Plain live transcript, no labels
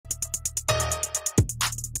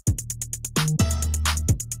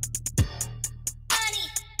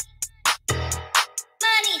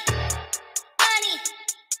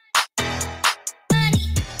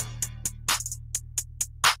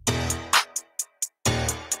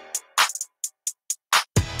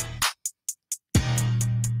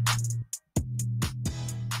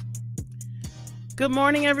Good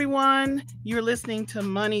morning, everyone. You're listening to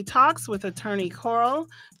Money Talks with Attorney Coral.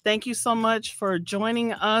 Thank you so much for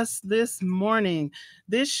joining us this morning.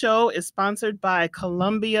 This show is sponsored by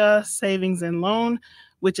Columbia Savings and Loan,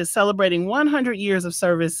 which is celebrating 100 years of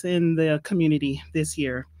service in the community this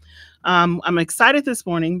year. I'm excited this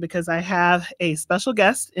morning because I have a special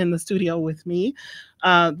guest in the studio with me,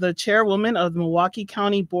 the chairwoman of the Milwaukee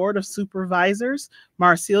County Board of Supervisors,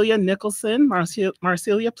 Marcelia Nicholson.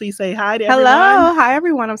 Marcelia, please say hi to everyone. Hello. Hi,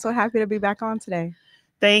 everyone. I'm so happy to be back on today.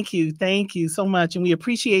 Thank you. Thank you so much. And we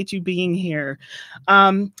appreciate you being here.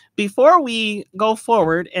 Before we go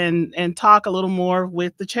forward and talk a little more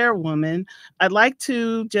with the chairwoman, I'd like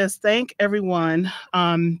to just thank everyone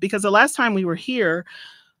because the last time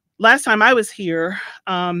I was here,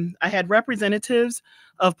 I had representatives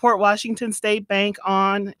of Port Washington State Bank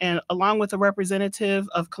on, and along with a representative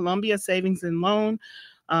of Columbia Savings and Loan,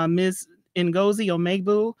 Ms. Ngozi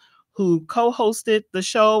Omegbu, who co-hosted the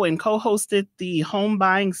show and co-hosted the home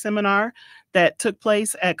buying seminar that took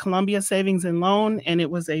place at Columbia Savings and Loan, and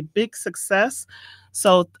it was a big success.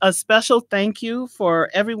 So a special thank you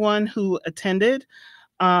for everyone who attended.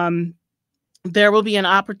 There will be an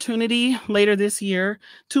opportunity later this year,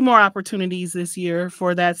 2 more opportunities this year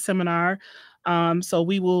for that seminar. So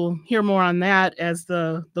we will hear more on that as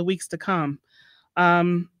the weeks to come.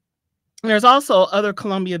 There's also other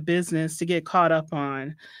Columbia business to get caught up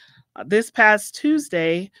on. This past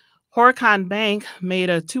Tuesday, Horicon Bank made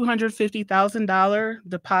a $250,000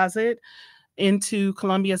 deposit into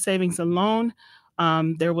Columbia Savings and Loan.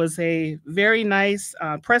 There was a very nice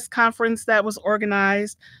press conference that was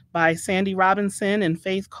organized by Sandy Robinson and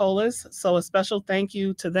Faith Colas. So a special thank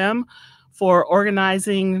you to them for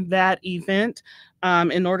organizing that event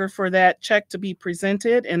in order for that check to be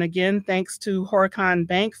presented. And again, thanks to Horicon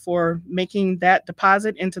Bank for making that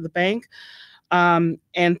deposit into the bank. And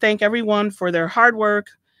thank everyone for their hard work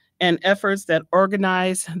and efforts that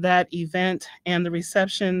organized that event and the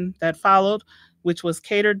reception that followed, which was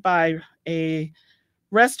catered by a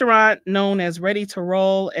restaurant known as Ready to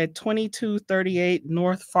Roll at 2238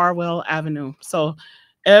 North Farwell Avenue. So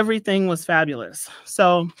everything was fabulous.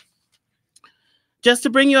 So just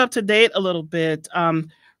to bring you up to date a little bit,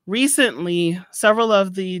 recently, several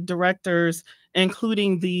of the directors,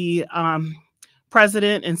 including the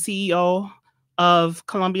president and CEO of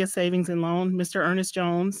Columbia Savings and Loan, Mr. Ernest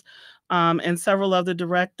Jones, and several other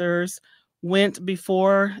directors went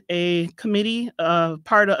before a committee, a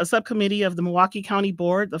subcommittee of the Milwaukee County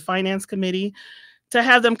Board, the Finance Committee, to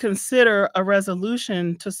have them consider a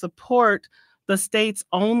resolution to support the state's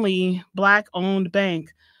only Black-owned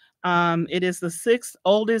bank. It is the 6th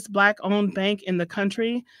oldest Black-owned bank in the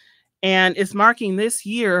country, and it's marking this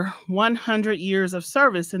year 100 years of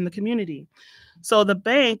service in the community. So the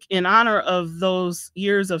bank, in honor of those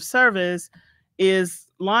years of service, is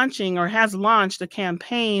launching or has launched a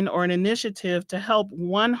campaign or an initiative to help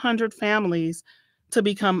 100 families to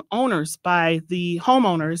become homeowners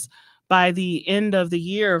by the end of the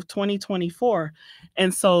year of 2024.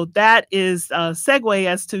 And so that is a segue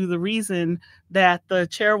as to the reason that the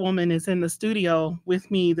chairwoman is in the studio with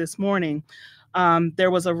me this morning.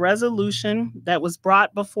 There was a resolution that was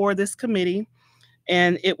brought before this committee,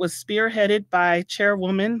 and it was spearheaded by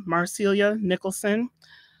Chairwoman Marcelia Nicholson,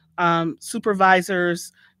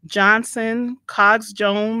 Supervisors Johnson,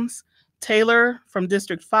 Cogs-Jones, Taylor from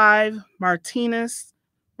District 5, Martinez,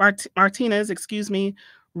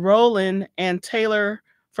 Rowland, and Taylor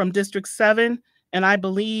from District 7, and I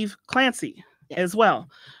believe Clancy as well.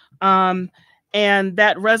 And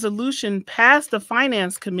that resolution passed the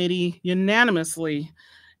Finance Committee unanimously,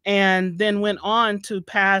 and then went on to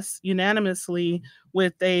pass unanimously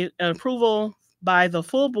with an approval by the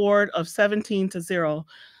full board of 17-0.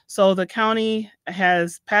 So the county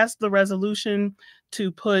has passed the resolution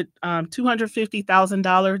to put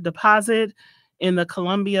 $250,000 deposit in the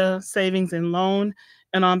Columbia Savings and Loan.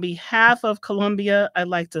 And on behalf of Columbia, I'd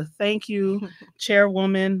like to thank you,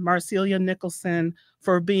 Chairwoman Marcelia Nicholson,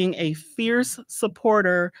 for being a fierce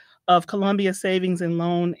supporter of Columbia Savings and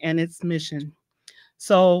Loan and its mission.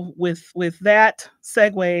 So with that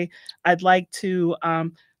segue, I'd like to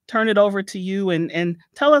turn it over to you and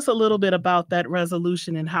tell us a little bit about that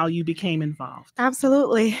resolution and how you became involved.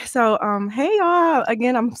 Absolutely. So, hey, y'all.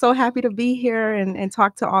 Again, I'm so happy to be here and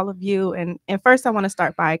talk to all of you. And first, I want to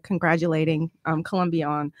start by congratulating Columbia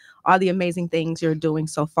on all the amazing things you're doing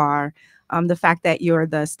so far. The fact that you're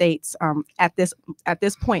the state's at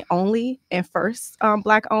this point only and first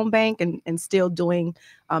Black-owned bank and still doing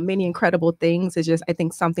many incredible things is just, I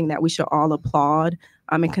think, something that we should all applaud.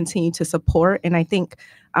 and continue to support. And I think,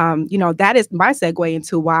 that is my segue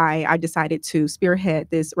into why I decided to spearhead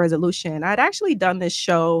this resolution. I'd actually done this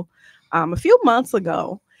show a few months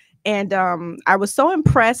ago. And I was so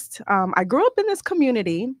impressed. I grew up in this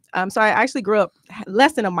community. So I actually grew up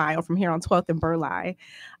less than a mile from here on 12th and Burleigh.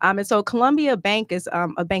 And so Columbia Bank is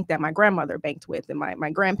a bank that my grandmother banked with and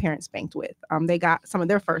my grandparents banked with. They got some of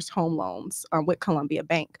their first home loans with Columbia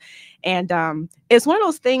Bank. And it's one of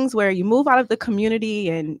those things where you move out of the community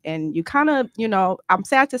and you kind of, I'm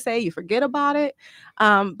sad to say you forget about it.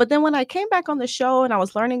 But then when I came back on the show and I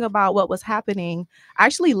was learning about what was happening, I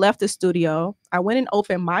actually left the studio. I went and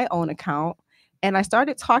opened my own account. And I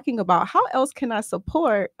started talking about how else can I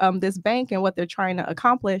support this bank and what they're trying to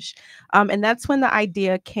accomplish. And that's when the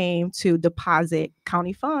idea came to deposit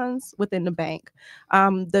county funds within the bank.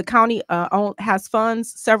 The county has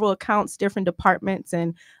funds, several accounts, different departments,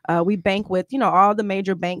 and we bank with, all the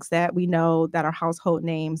major banks that we know that are household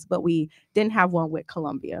names, but we didn't have one with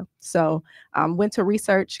Columbia. So went to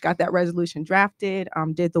research, got that resolution drafted,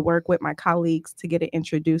 did the work with my colleagues to get it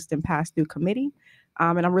introduced and passed through committee.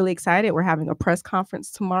 And I'm really excited. We're having a press conference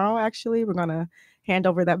tomorrow, actually. We're going to hand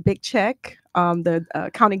over that big check. The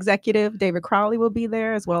county executive, David Crowley, will be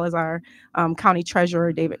there, as well as our county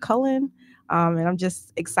treasurer, David Cullen. And I'm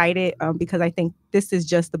just excited because I think this is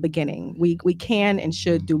just the beginning. We can and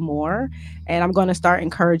should do more. And I'm going to start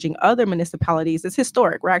encouraging other municipalities. It's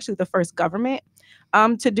historic. We're actually the first government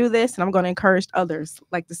to do this. And I'm going to encourage others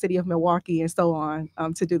like the city of Milwaukee and so on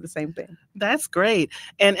to do the same thing. That's great.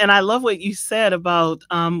 And I love what you said about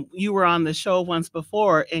you were on the show once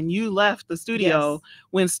before and you left the studio, Yes.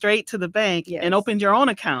 went straight to the bank Yes. and opened your own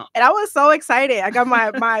account. And I was so excited. I got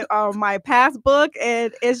my my past book,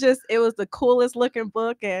 and it was the coolest looking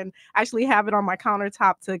book, and I actually have it on my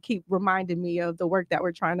countertop to keep reminding me of the work that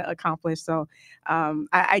we're trying to accomplish. So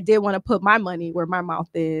I did want to put my money where my mouth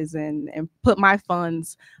is and put my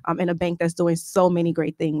funds in a bank that's doing so many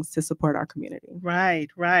great things to support our community. Right.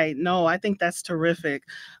 No, I think that's terrific.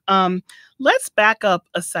 Let's back up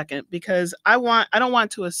a second because I don't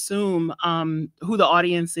want to assume who the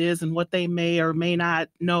audience is and what they may or may not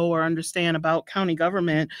know or understand about county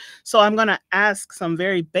government. So I'm going to ask some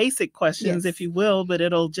very basic questions, Yes. if you will, but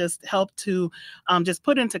it'll just help to just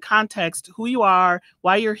put into context who you are,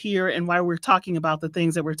 why you're here, and why we're talking about the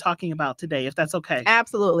things that we're talking about today, if that's okay.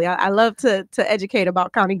 Absolutely. I love to educate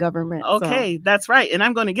about county government. Okay, that's right. And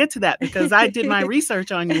I'm going to get to that because I did my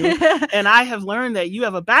research on you and I have learned that you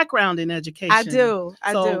have a background in education. I do.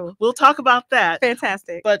 So we'll talk about that.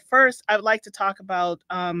 Fantastic. But first, I would like to talk about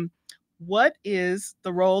what is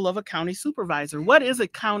the role of a county supervisor? What is a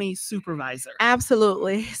county supervisor?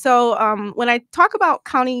 Absolutely. So when I talk about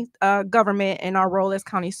county government and our role as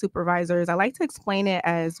county supervisors, I like to explain it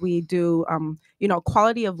as we do,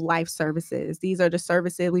 quality of life services. These are the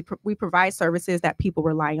services we provide services that people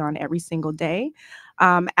rely on every single day.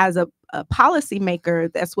 As a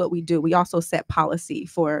policymaker, that's what we do. We also set policy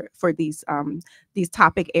for these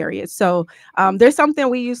topic areas. So there's something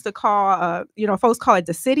we used to call, folks call it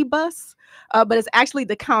the city bus, but it's actually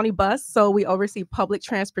the county bus. So we oversee public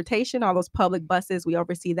transportation, all those public buses. We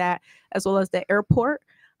oversee that, as well as the airport.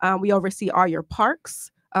 We oversee all your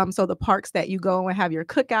parks. So the parks that you go and have your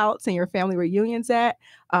cookouts and your family reunions at,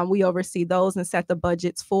 we oversee those and set the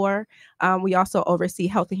budgets for. We also oversee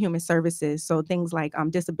health and human services. So things like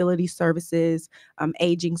disability services,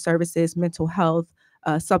 aging services, mental health,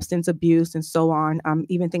 substance abuse, and so on.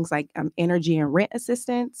 Even things like energy and rent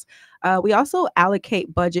assistance. We also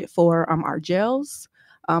allocate budget for our jails,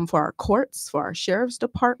 for our courts, for our sheriff's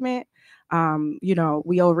department.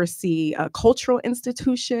 We oversee cultural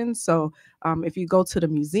institutions. So if you go to the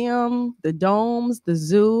museum, the domes, the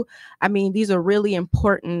zoo, these are really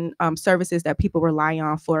important services that people rely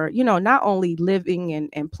on for, not only living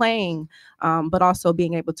and playing, but also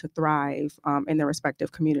being able to thrive in their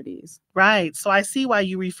respective communities. Right. So I see why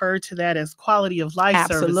you refer to that as quality of life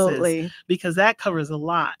Absolutely. services, because that covers a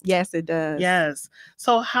lot. Yes, it does. Yes.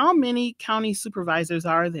 So how many county supervisors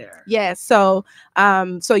are there? Yes. So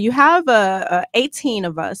you have 18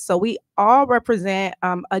 of us. So we all represent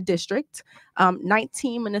a district,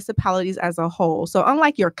 19 municipalities as a whole. So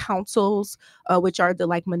unlike your councils, which are the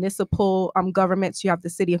municipal governments, you have the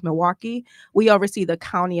city of Milwaukee. We oversee the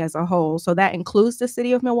county as a whole. So that includes the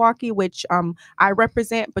city of Milwaukee, which I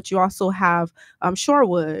represent, but you also have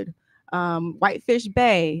Shorewood, Whitefish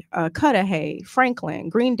Bay, Cudahy, Franklin,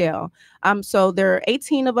 Greendale. So there are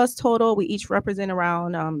 18 of us total. We each represent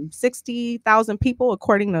around 60,000 people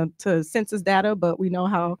according to census data, but we know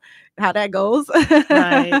how that goes.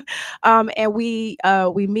 Right. And we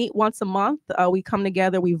meet once a month. We come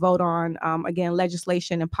together. We vote on again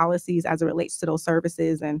legislation and policies as it relates to those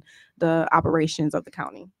services and the operations of the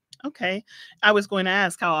county. Okay. I was going to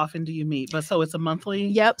ask how often do you meet, but so it's a monthly?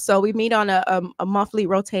 Yep. So we meet on a monthly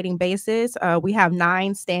rotating basis. We have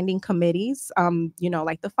 9 standing committees,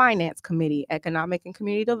 like the Finance Committee, Economic and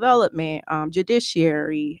Community Development,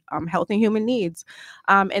 Judiciary, Health and Human Needs.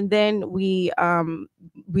 And then we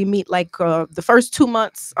meet like the first 2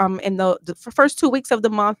 months in the first 2 weeks of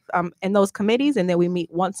the month in those committees. And then we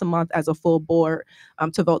meet once a month as a full board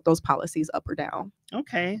to vote those policies up or down.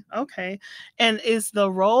 Okay. Okay. And is the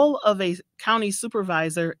role of a county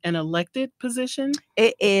supervisor an elected position?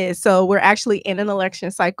 It is. So we're actually in an election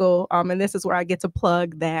cycle. And this is where I get to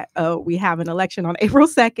plug that we have an election on April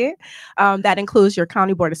 2nd. That includes your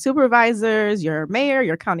county board of supervisors, your mayor,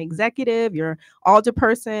 your county executive, your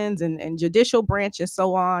alderpersons and judicial branch and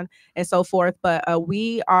so on and so forth. But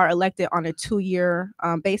we are elected on a 2-year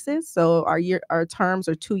basis. So our terms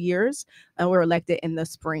are 2 years and we're elected in the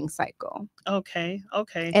spring cycle. Okay.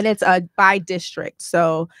 Okay. And it's by district.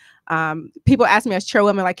 So people ask me as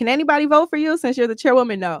chairwoman, like, can anybody vote for you since you're the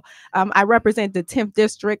chairwoman? No. I represent the 10th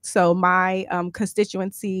district. So my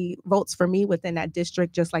constituency votes for me within that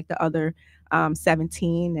district, just like the other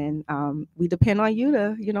 17. And we depend on you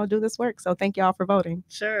to, do this work. So thank y'all for voting.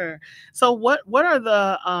 Sure. So what are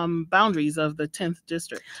the boundaries of the 10th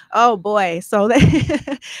district? Oh boy. So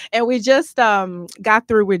and we just got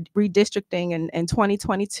through with redistricting in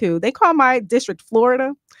 2022. They call my district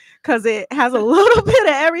Florida because it has a little bit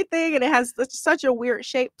of everything and it has such a weird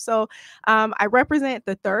shape. So I represent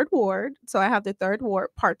the 3rd ward. So I have the 3rd ward,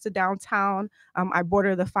 parts of downtown. I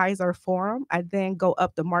border the Pfizer Forum. I then go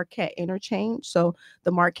up the Marquette interchange. So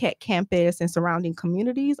the Marquette campus and surrounding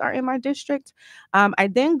communities are in my district. I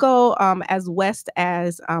then go as west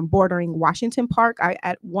as bordering Washington Park. I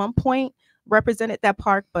at one point represented that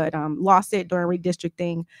park, but lost it during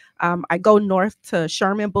redistricting. I go north to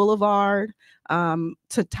Sherman Boulevard,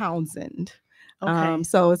 to Townsend. Okay.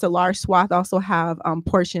 So it's a large swath. I also have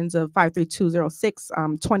portions of 53206.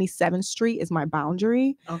 27th Street is my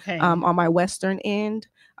boundary. Okay. On my western end.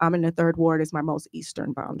 And the 3rd ward is my most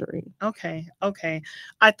eastern boundary. Okay. Okay.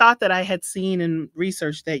 I thought that I had seen in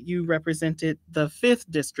research that you represented the 5th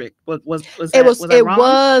district. Was that, was I wrong?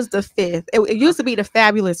 Was the 5th. It used to be the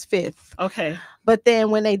fabulous 5th. Okay. But then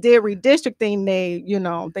when they did redistricting,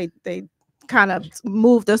 they kind of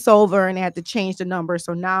moved us over and they had to change the number.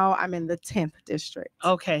 So now I'm in the 10th district.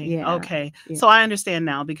 Okay. Yeah. Okay. Yeah. So I understand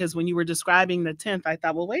now because when you were describing the 10th, I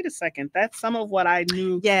thought, well, wait a second. That's some of what I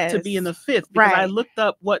knew to be in the 5th because I looked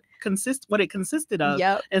up what it consisted of.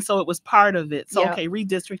 Yep. And so it was part of it. So, Yep. okay,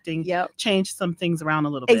 redistricting Yep. changed some things around a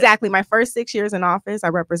little bit. Exactly. My first 6 years in office, I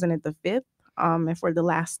represented the 5th. And for the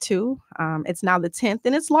last 2, it's now the 10th,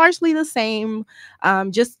 and it's largely the same.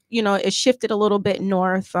 Just, it shifted a little bit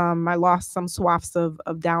north. I lost some swaths of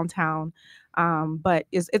downtown, but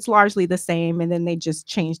it's largely the same. And then they just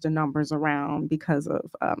changed the numbers around because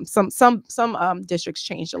of some districts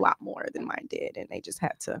changed a lot more than mine did, and they just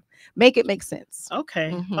had to make it make sense.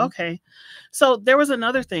 Okay. Mhm. Okay. So there was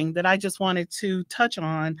another thing that I just wanted to touch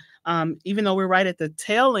on, even though we're right at the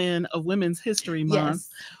tail end of Women's History Month. Yes.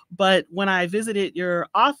 But when I visited your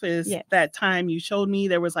office Yes. that time, you showed me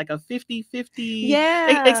there was like a 50-50.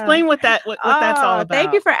 Yeah. Explain what that's all about.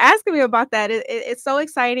 Thank you for asking me about that. It's so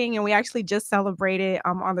exciting. And we actually just celebrated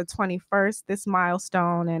on the 21st this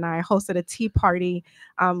milestone. And I hosted a tea party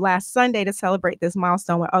last Sunday to celebrate this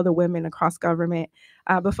milestone with other women across government.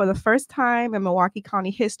 But for the first time in Milwaukee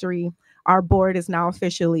County history, our board is now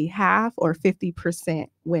officially half or 50%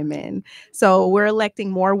 women. So we're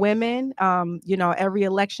electing more women, every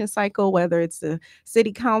election cycle, whether it's the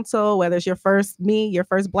city council, whether it's your first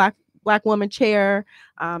black woman chair,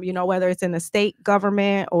 whether it's in the state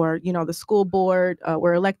government or, the school board,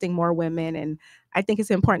 we're electing more women. And I think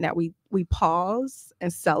it's important that we pause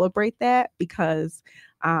and celebrate that because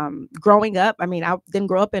growing up, I didn't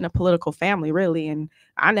grow up in a political family really. And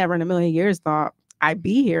I never in a million years thought I'd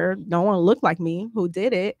be here. No one looked like me who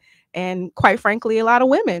did it. And quite frankly, a lot of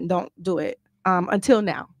women don't do it. until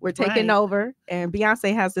now. We're taking Right. over, and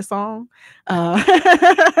Beyonce has the song, Uh,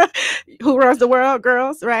 uh, "Who Runs the World,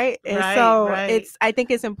 Girls," right? And right. so Right. I think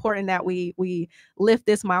it's important that we lift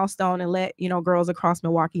this milestone and let girls across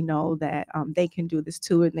Milwaukee know that they can do this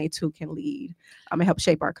too, and they too can lead and help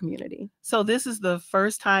shape our community. So this is the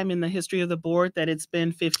first time in the history of the board that it's been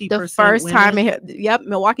The 50% first time, women. yep,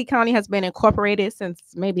 Milwaukee County has been incorporated since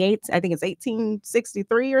maybe I think it's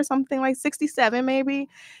 1863 or something, like 67 maybe,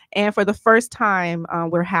 and for the first time,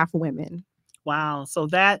 we're half women. Wow. So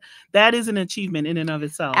that is an achievement in and of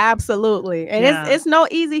itself. Absolutely, and Yeah. it's no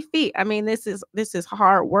easy feat. I mean, this is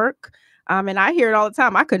hard work, and I hear it all the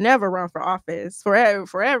time. I could never run for office for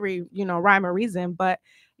every rhyme or reason, but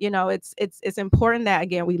it's important that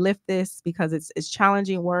again we lift this because it's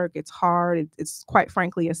challenging work. It's hard. It's quite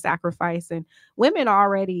frankly a sacrifice, and women are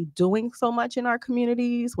already doing so much in our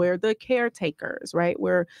communities. We're the caretakers, right?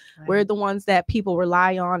 We're Right. the ones that people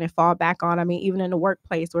rely on and fall back on. I mean, even in the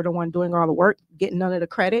workplace, we're the one doing all the work, getting none of the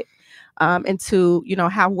credit. And to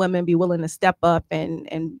have women be willing to step up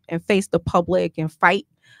and face the public and fight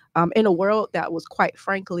in a world that was quite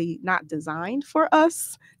frankly not designed for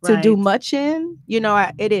us to do Right. much in.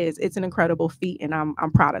 It's an incredible feat, and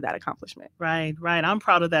I'm proud of that accomplishment. Right, right. I'm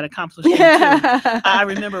proud of that accomplishment too. I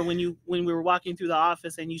remember when we were walking through the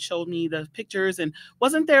office and you showed me the pictures, and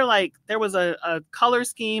wasn't there like there was a color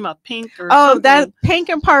scheme, a pink or Oh, that something? pink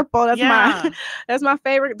and purple. That's my Yeah. that's my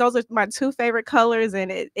favorite. Those are my two favorite colors,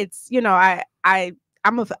 and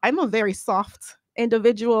I'm a very soft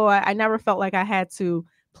individual. I never felt like I had to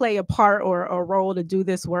play a part or a role to do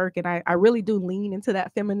this work, and I really do lean into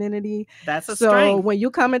that femininity. That's a So strength. when you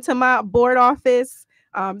come into my board office,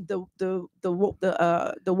 the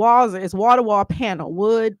walls is wall to wall panel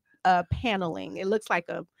wood paneling. It looks like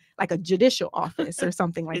a judicial office or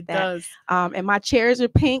something like It that. does. And my chairs are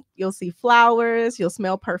pink. You'll see flowers. You'll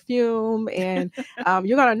smell perfume, and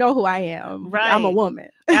you're gonna know who I am. I'm a Right. woman.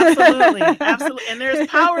 Absolutely. Absolutely. And there's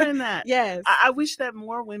power in that. Yes, I wish that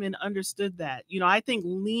more women understood that. I think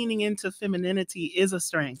leaning into femininity is a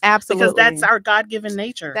strength because that's absolutely. our God given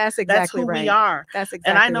nature. That's That's exactly who we right. are. That's And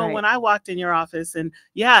I exactly know right. when I walked in your office, and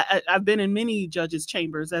yeah, I've been in many judges'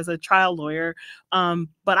 chambers as a trial lawyer,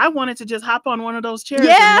 but I wanted to just hop on one of those chairs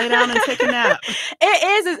and Yeah, lay down and take a nap.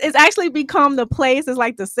 it is. It's actually become the place. It's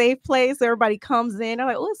like the safe place. Everybody comes in. They're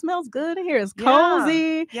like, "Oh, it smells good in here. It's Yeah.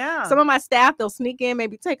 cozy." Yeah. Some of my staff, they'll sneak in,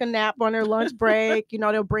 maybe take a nap on their lunch break.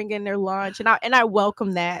 They'll bring in their lunch, and I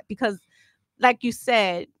welcome that because, like you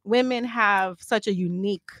said, women have such a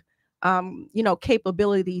unique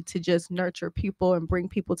capability to just nurture people and bring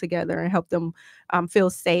people together and help them feel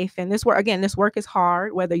safe. And this work is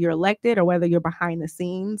hard, whether you're elected or whether you're behind the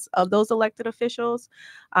scenes of those elected officials.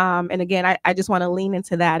 And again, I just want to lean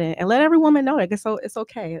into that and let every woman know that it's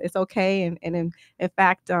okay. It's okay. And in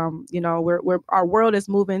fact, our world is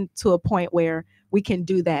moving to a point where we can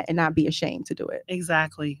do that and not be ashamed to do it.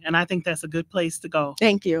 Exactly. And I think that's a good place to go.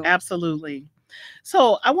 Thank you. Absolutely.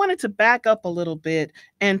 So I wanted to back up a little bit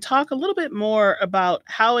and talk a little bit more about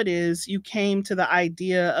how it is you came to the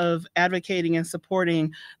idea of advocating and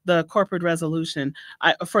supporting the corporate resolution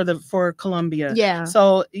for Columbia. Yeah.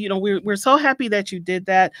 So we're so happy that you did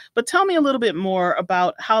that. But tell me a little bit more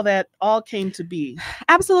about how that all came to be.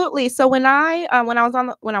 Absolutely. So when I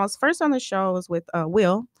was first on the show, I was with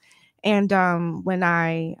Will, and when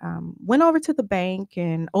I went over to the bank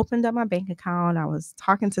and opened up my bank account, I was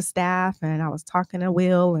talking to staff and I was talking to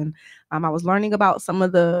Will, and I was learning about some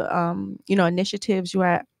of the initiatives you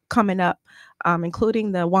had coming up,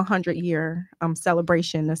 including the 100-year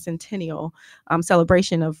celebration, the centennial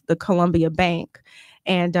celebration of the Columbia Bank.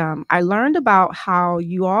 And I learned about how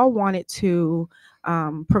you all wanted to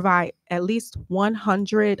provide at least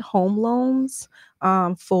 100 home loans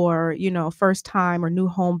for first time or new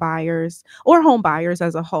home buyers or home buyers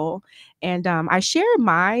as a whole. And I shared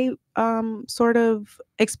my sort of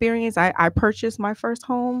experience. I purchased my first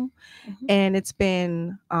home, Mhm. and it's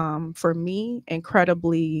been for me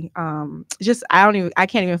incredibly just I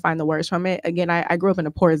can't even find the words from it. Again, I grew up in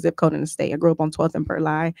a poor zip code in the state. I grew up on 12th and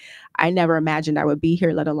Perli. I never imagined I would be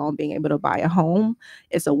here, let alone being able to buy a home.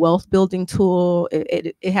 It's a wealth building tool.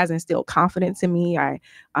 It has instilled confidence in me.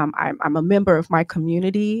 I'm a member of my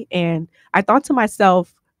community, and I thought to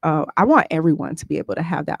myself, I want everyone to be able to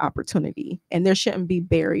have that opportunity, and there shouldn't be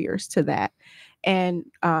barriers to that. And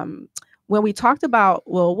when we talked about,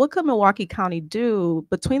 well, what could Milwaukee County do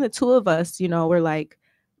between the two of us, we're like,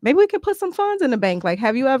 maybe we could put some funds in the bank. Like,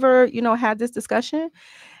 have you ever, had this discussion?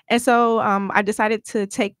 And so I decided to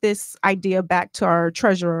take this idea back to our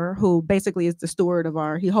treasurer, who basically is the steward of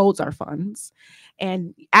he holds our funds,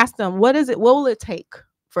 and ask them, what will it take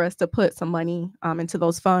for us to put some money into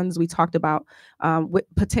those funds. We talked about with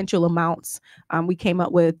potential amounts. We came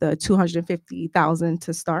up with $250,000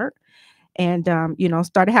 to start, and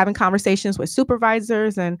started having conversations with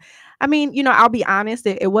supervisors. And I mean, I'll be honest,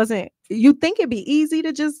 it wasn't, you think it'd be easy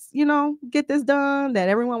to just get this done, that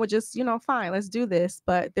everyone would just fine, let's do this,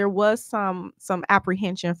 but there was some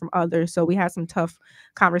apprehension from others. So we had some tough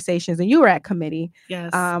conversations, and you were at committee.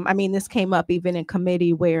 Yes. I mean, this came up even in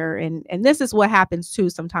committee, where and this is what happens too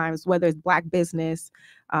sometimes, whether it's Black business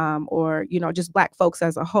or just Black folks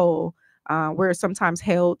as a whole, we're sometimes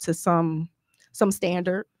held to some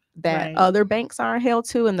standard that Right. other banks aren't held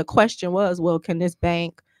to. And the question was, well, can this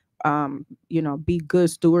bank, be good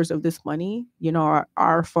stewards of this money? Are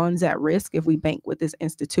our funds at risk if we bank with this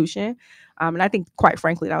institution? And I think, quite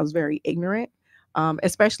frankly, that was very ignorant.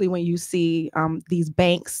 Especially when you see these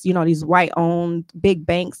banks, these white-owned big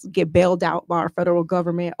banks get bailed out by our federal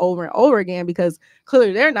government over and over again, because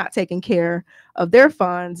clearly they're not taking care of their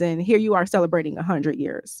funds. And here you are celebrating 100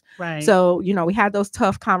 years. Right. So, we had those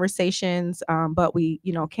tough conversations, but we,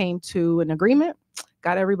 came to an agreement,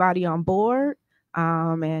 got everybody on board,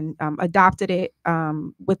 and adopted it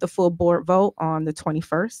with the full board vote on the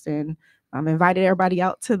 21st, and invited everybody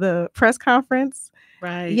out to the press conference.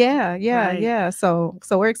 Right. Yeah. So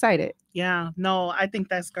we're excited. Yeah, no, I think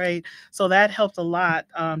that's great. So that helped a lot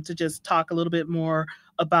to just talk a little bit more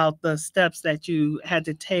about the steps that you had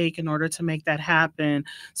to take in order to make that happen.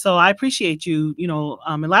 So I appreciate you,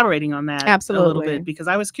 elaborating on that a little Absolutely. bit, because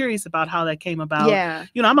I was curious about how that came about. Yeah.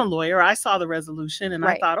 I'm a lawyer. I saw the resolution and I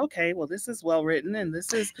Right. thought, okay, well, this is well written, and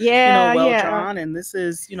this is Yeah. well Yeah. drawn, and this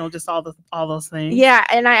is just all those things. Yeah,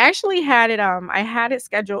 and I actually had it. I had it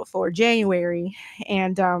scheduled for January,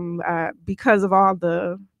 and because of all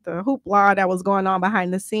the hoopla that was going on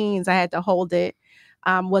behind the scenes, I had to hold it.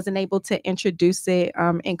 Wasn't able to introduce it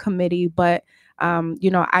in committee, but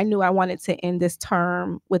I knew I wanted to end this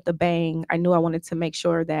term with a bang. I knew I wanted to make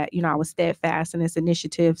sure that I was steadfast in this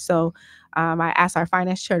initiative. So I asked our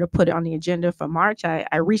finance chair to put it on the agenda for March.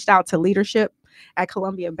 I reached out to leadership at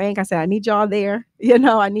Columbia Bank. I said, I need y'all there.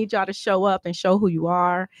 I need y'all to show up and show who you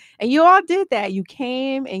are. And you all did that. You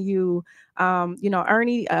came and you,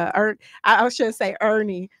 Ernie, I shouldn't say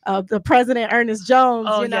Ernie, the president, Ernest Jones,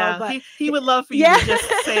 Oh, yeah. but he would love for you to just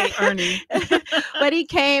say Ernie. But he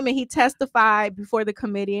came and he testified before the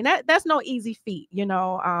committee, and that's no easy feat,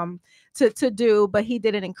 to do, but he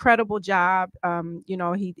did an incredible job.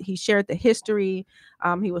 He shared the history.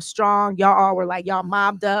 He was strong. Y'all all were like, y'all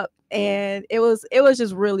mobbed up, and it was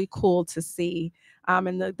just really cool to see.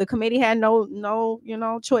 And the committee had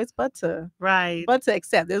no choice but to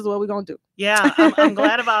accept. This is what we're gonna do. Yeah, I'm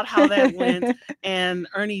glad about how that went. And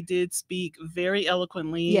Ernie did speak very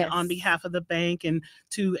eloquently on behalf of the bank, and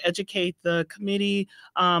to educate the committee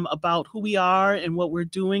about who we are and what we're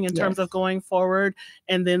doing in terms of going forward.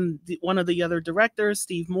 And then one of the other directors,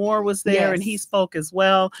 Steve Moore, was there, and he spoke as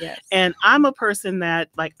well. And I'm a person that,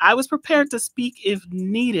 like, I was prepared to speak if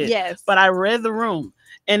needed, but I read the room.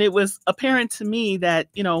 And it was apparent to me that,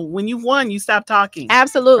 when you won, you stop talking.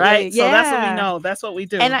 Absolutely. Right. Yeah. So that's what we know. That's what we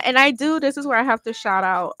do. And I do. This is where I have to shout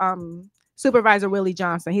out Supervisor Willie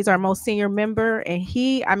Johnson. He's our most senior member. And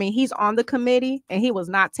he's on the committee, and he was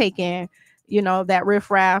not taking, that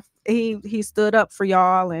riffraff. He stood up for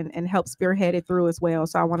y'all and helped spearhead it through as well.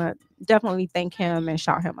 So I want to definitely thank him and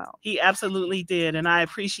shout him out. He absolutely did. And I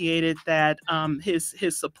appreciated that his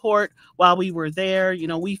support while we were there.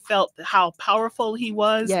 We felt how powerful he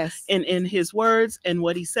was in his words and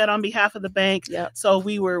what he said on behalf of the bank. So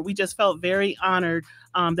we just felt very honored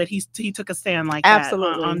that he took a stand like that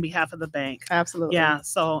on behalf of the bank. Absolutely. Yeah.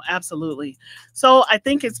 So absolutely. So I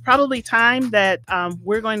think it's probably time that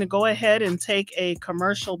we're going to go ahead and take a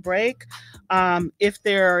commercial break. If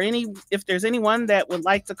there's anyone that would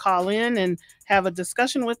like to call in and have a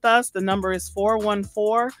discussion with us, the number is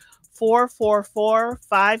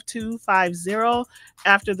 414-444-5250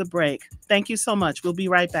 after the break. Thank you so much. We'll be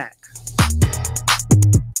right back.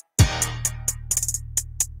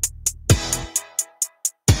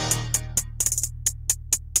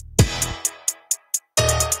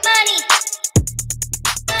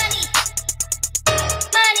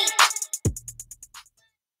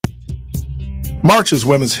 March is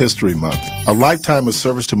Women's History Month. A lifetime of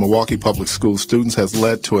service to Milwaukee Public School students has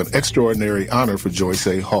led to an extraordinary honor for Joyce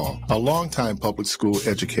A. Hall, a longtime public school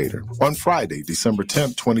educator. On Friday, December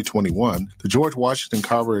 10, 2021, the George Washington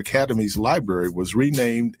Carver Academy's library was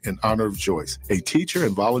renamed in honor of Joyce, a teacher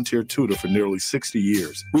and volunteer tutor for nearly 60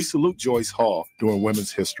 years. We salute Joyce Hall during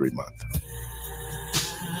Women's History Month.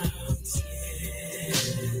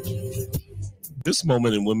 This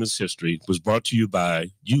moment in women's history was brought to you by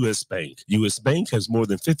U.S. Bank. U.S. Bank has more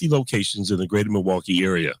than 50 locations in the greater Milwaukee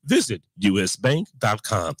area. Visit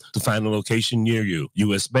usbank.com to find a location near you.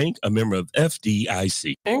 U.S. Bank, a member of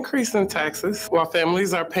FDIC. Increase in taxes while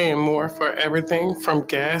families are paying more for everything from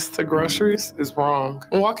gas to groceries is wrong.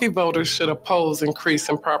 Milwaukee voters should oppose increase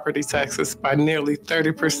in property taxes by nearly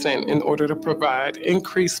 30% in order to provide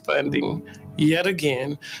increased funding yet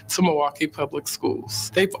again to Milwaukee Public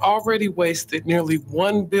Schools. They've already wasted nearly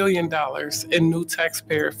 $1 billion in new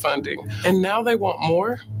taxpayer funding, and now they want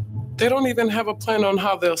more? They don't even have a plan on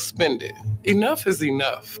how they'll spend it. Enough is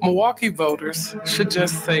enough. Milwaukee voters should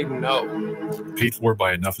just say no. Paid for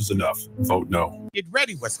by Enough is Enough. Vote no. Get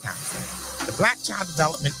ready, Wisconsin. The Black Child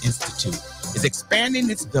Development Institute is expanding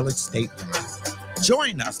its village statewide.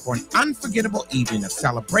 Join us for an unforgettable evening of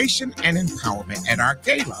celebration and empowerment at our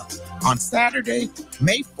gala on Saturday,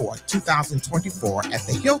 May 4th, 2024 at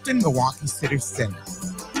the Hilton Milwaukee City Center.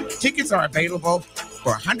 Tickets are available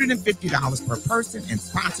for $150 per person and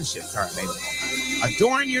sponsorships are available.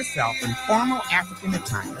 Adorn yourself in formal African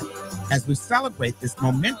attire as we celebrate this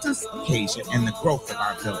momentous occasion and the growth of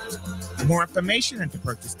our village. For more information and to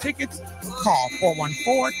purchase tickets, call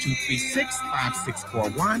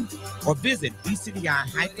 414-236-5641 or visit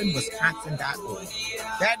bcdi-wisconsin.org.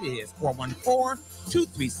 That is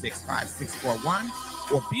 414-236-5641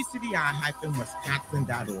 or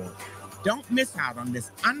bcdi-wisconsin.org. Don't miss out on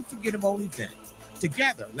this unforgettable event.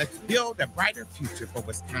 Together, let's build a brighter future for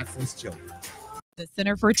Wisconsin's children. The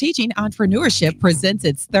Center for Teaching Entrepreneurship presents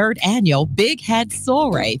its third annual Big Head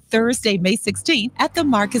Soiree, Thursday, May 16th at the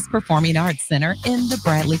Marcus Performing Arts Center in the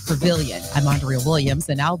Bradley Pavilion. I'm Andrea Williams,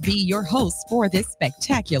 and I'll be your host for this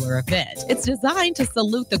spectacular event. It's designed to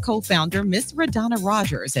salute the co-founder, Miss Radonna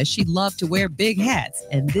Rogers, as she loved to wear big hats,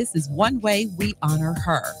 and this is one way we honor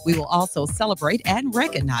her. We will also celebrate and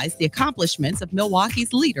recognize the accomplishments of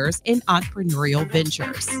Milwaukee's leaders in entrepreneurial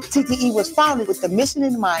ventures. TTE was founded with the mission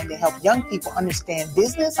in mind to help young people understand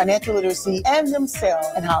business, financial literacy, and themselves,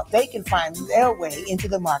 and how they can find their way into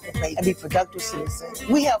the marketplace and be productive citizens.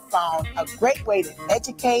 We have found a great way to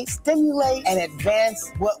educate, stimulate, and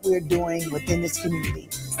advance what we're doing within this community.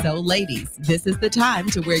 So ladies, this is the time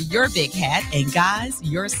to wear your big hat, and guys,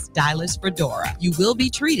 your stylish fedora. You will be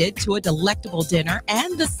treated to a delectable dinner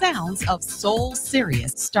and the sounds of Soul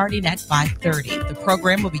Sirius starting at 5:30. The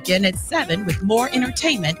program will begin at 7 with more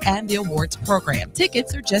entertainment and the awards program.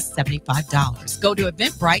 Tickets are just $75. Go to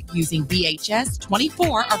Eventbrite using VHS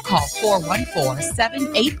 24 or call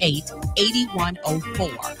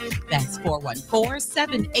 414-788-8104. That's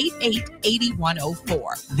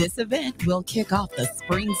 414-788-8104. This event will kick off the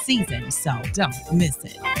spring season, so don't miss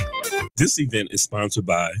it. This event is sponsored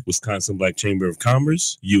by Wisconsin Black Chamber of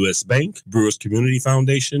Commerce, U.S. Bank, Brewers Community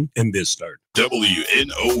Foundation, and BizStart.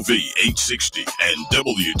 WNOV 860 and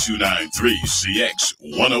W293CX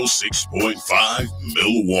 106.5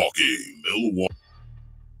 Milwaukee.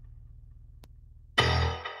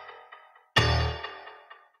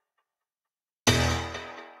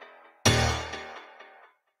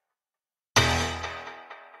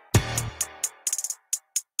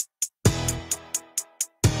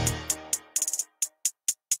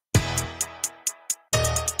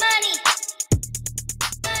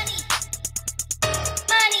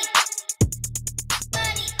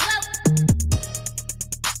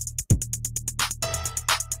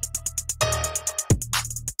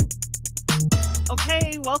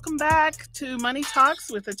 Okay, welcome back to Money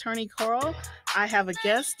Talks with Attorney Coral. I have a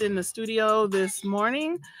guest in the studio this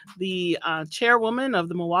morning, the chairwoman of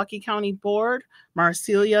the Milwaukee County Board,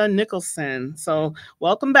 Marcelia Nicholson. So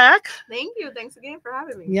welcome back. Thank you. Thanks again for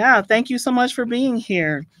having me. Yeah, thank you so much for being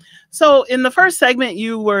here. So in the first segment,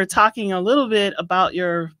 you were talking a little bit about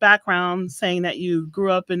your background, saying that you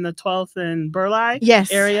grew up in the 12th and Burleigh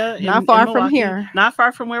area. Not far from here. Not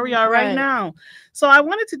far from where we are right now. So I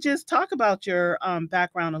wanted to just talk about your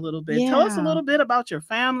background a little bit. Tell us a little bit about your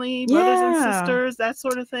family, brothers and sisters, that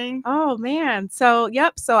sort of thing. Oh man. So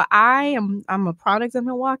I'm a product of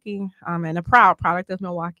Milwaukee, and a proud product of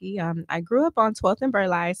Milwaukee. I grew up on 12th and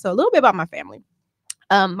Burleigh. So a little bit about my family.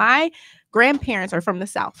 My grandparents are from the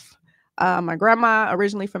South. My grandma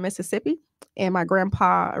originally from Mississippi, and my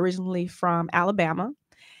grandpa originally from Alabama.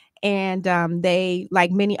 And they,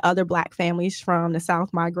 like many other Black families from the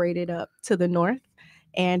South, migrated up to the North.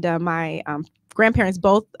 And my grandparents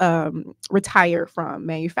both retired from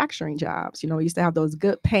manufacturing jobs. You know, we used to have those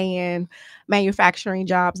good paying manufacturing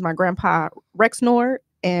jobs. My grandpa, Rex Nord,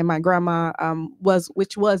 and my grandma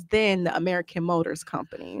which was then the American Motors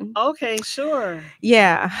Company. Okay, sure.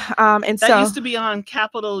 Yeah. And that used to be on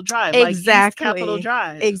Capitol Drive. Exactly. Like East Capitol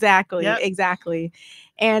Drive. Exactly. Yep. Exactly.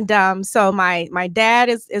 And so my dad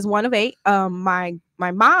is one of 8. My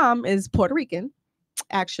mom is Puerto Rican,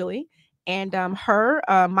 actually. And her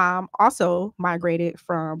mom also migrated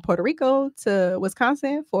from Puerto Rico to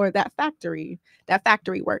Wisconsin for that factory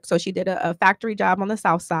work. So she did a factory job on the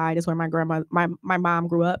South Side, is where my mom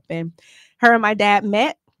grew up, and her and my dad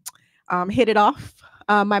met, hit it off.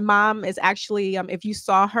 My mom is actually, if you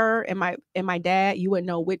saw her and my dad, you would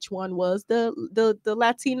know which one was the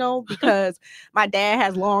Latino, because my dad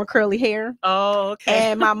has long curly hair. Oh,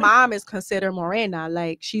 okay. And my mom is considered morena,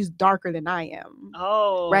 like she's darker than I am.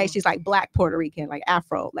 Oh, right. She's like Black Puerto Rican, like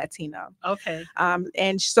Afro Latino. Okay.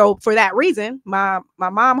 And so for that reason, my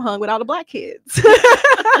mom hung with all the Black kids.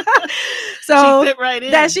 So she fit right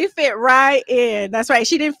in. She fit right in. That's right.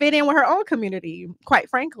 She didn't fit in with her own community, quite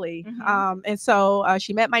frankly. And so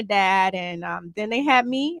she met my dad, and then they had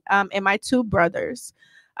me and my 2 brothers.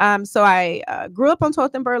 So I grew up on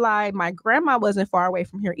 12th and Burleigh. My grandma wasn't far away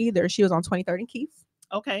from here either. She was on 23rd and Keith.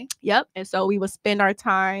 Okay. Yep. And so we would spend our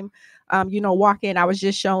time, walking. I was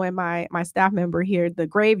just showing my staff member here the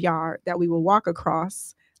graveyard that we would walk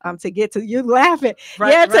across. To get to, you laughing.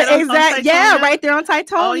 Right, yeah, right there on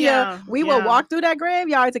Titonia. Oh, yeah. We would walk through that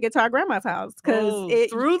graveyard to get to our grandma's house. Through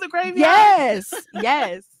the graveyard? Yes,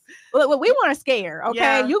 yes. Well, we weren't scared, okay?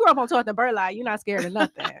 Yeah. You grew up on 12th and Burleigh. You're not scared of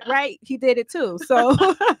nothing, right? He did it too. So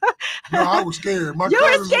No, I was scared. My you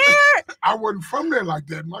were scared? I wasn't from there like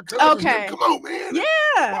that. My cousin was like, come on, man.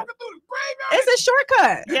 Yeah. Walking through the graveyard. It's a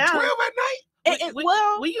shortcut. Yeah. 12 at night.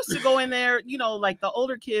 We used to go in there, like the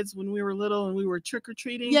older kids when we were little and we were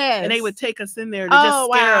trick-or-treating. Yes. And they would take us in there to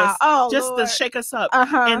just scare us, just to shake us up.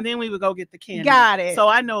 And then we would go get the candy. Got it. So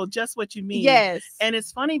I know just what you mean. Yes. And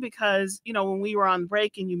it's funny because, when we were on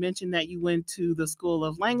break and you mentioned that you went to the School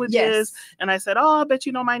of Languages. Yes. And I said, I bet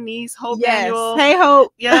you know my niece, Hope Yes. Manuel. Hey,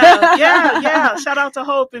 Hope. Yeah. Shout out to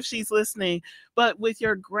Hope if she's listening. But with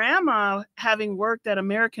your grandma having worked at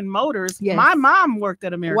American Motors, my mom worked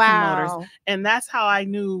at American Motors. And that's how I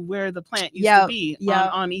knew where the plant used to be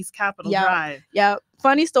on East Capitol Drive. Yep.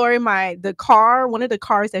 Funny story. One of the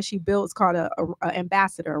cars that she built is called a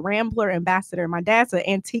Ambassador, a Rambler Ambassador. My dad's an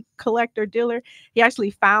antique collector dealer. He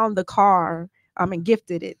actually found the car and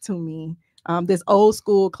gifted it to me. This old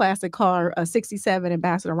school classic car, a 67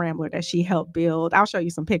 Ambassador Rambler that she helped build. I'll show you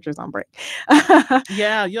some pictures on break.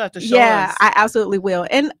 Yeah, you have to show us. I absolutely will.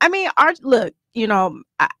 And I mean, look,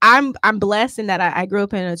 I'm blessed in that I grew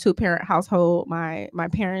up in a 2-parent household. My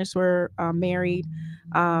parents were married.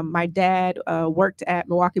 My dad worked at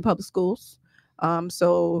Milwaukee Public Schools.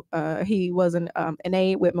 So he was an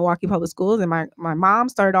aide with Milwaukee Public Schools, and my mom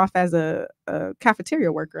started off as a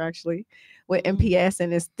cafeteria worker, actually, with MPS,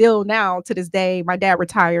 and is still now to this day. My dad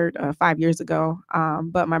retired 5 years ago,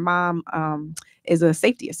 but my mom is a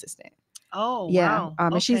safety assistant. Oh, yeah. Wow.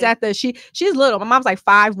 And she's she's little. My mom's like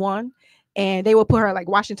 5'1". And they would put her at like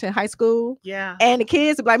Washington High School. Yeah. And the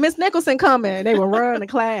kids would be like, Miss Nicholson coming. They would run to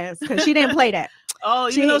class because she didn't play that. Oh,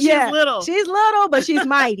 she's little. She's little, but she's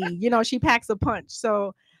mighty. She packs a punch.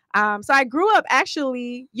 So I grew up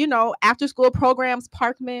actually, after school programs,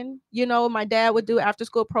 Parkman, my dad would do after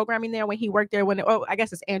school programming there when he worked there I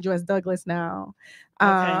guess it's Andrew S. Douglas now.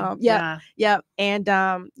 Yeah. And,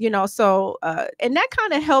 so, and that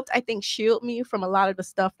kind of helped, I think, shield me from a lot of the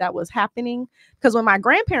stuff that was happening. Because when my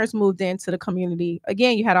grandparents moved into the community,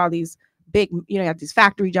 again, you had all these big, you had these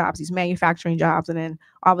factory jobs, these manufacturing jobs, and then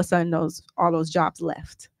all of a sudden all those jobs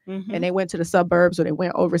left. And they went to the suburbs or they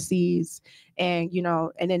went overseas, and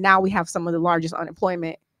and then now we have some of the largest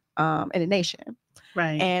unemployment in the nation.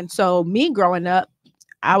 Right. And so me growing up,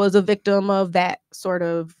 I was a victim of that sort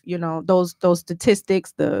of, those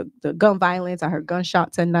statistics, the gun violence. I heard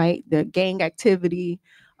gunshots at night, the gang activity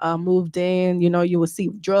moved in, you would see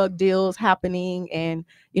drug deals happening, and,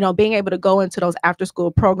 being able to go into those after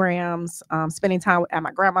school programs, spending time at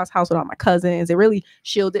my grandma's house with all my cousins, it really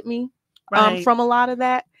shielded me from a lot of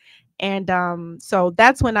that. And so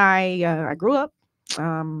that's when I grew up,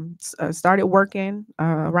 started working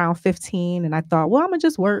around 15, and I thought, well, I'm gonna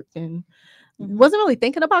just work, and wasn't really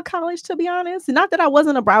thinking about college, to be honest. Not that I I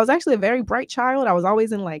was actually a very bright child. I was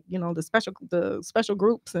always in the special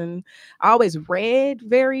groups, and I always read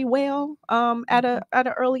very well at an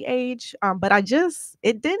early age. But I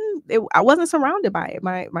wasn't surrounded by it.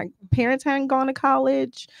 My parents hadn't gone to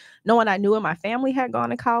college. No one I knew in my family had gone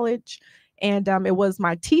to college. And it was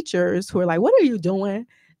my teachers who were like, what are you doing?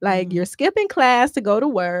 Like, you're skipping class to go to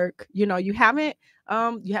work. You haven't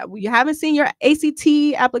seen your ACT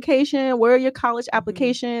application. Where are your college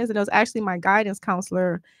applications? And it was actually my guidance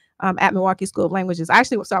counselor at Milwaukee School of Languages.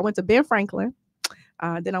 So I went to Ben Franklin.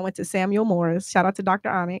 Then I went to Samuel Morris. Shout out to Dr.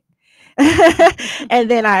 Onick. And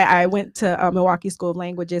then I went to Milwaukee School of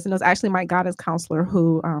Languages, and it was actually my guidance counselor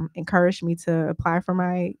who encouraged me to apply for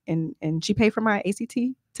and she paid for my ACT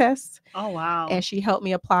test. Oh, wow. And she helped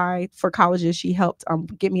me apply for colleges. She helped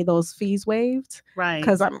get me those fees waived. Right.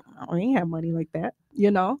 Because I didn't have money like that,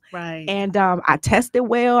 Right. And I tested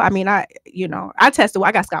well. I mean, I tested well.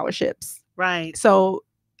 I got scholarships. Right. So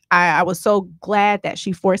I was so glad that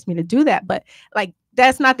she forced me to do that. But like,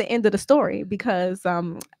 that's not the end of the story, because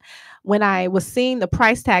when I was seeing the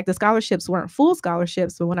price tag, the scholarships weren't full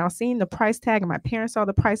scholarships, but when I was seeing the price tag and my parents saw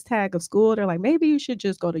the price tag of school, they're like, maybe you should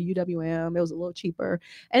just go to UWM. It was a little cheaper,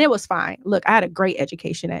 and it was fine. Look, I had a great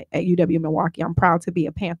education at UW Milwaukee. I'm proud to be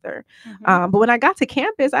a Panther. But when I got to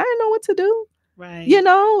campus, I didn't know what to do. Right.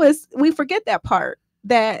 We forget that part,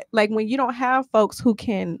 that like when you don't have folks who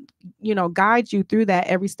can, guide you through that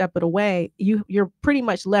every step of the way, you're pretty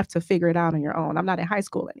much left to figure it out on your own. I'm not in high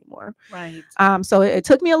school anymore. Right. So it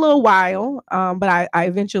took me a little while, but I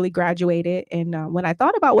eventually graduated. And when I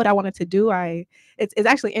thought about what I wanted to do, it's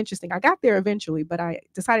actually interesting. I got there eventually, but I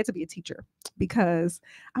decided to be a teacher, because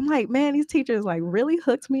I'm like, man, these teachers like really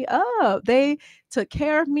hooked me up. They took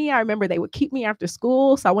care of me. I remember they would keep me after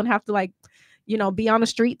school, so I wouldn't have to like, be on the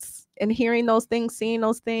streets and hearing those things, seeing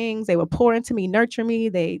those things. They would pour into me, nurture me.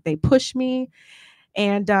 They push me.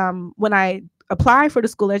 And when I applied for the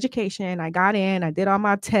school education, I got in, I did all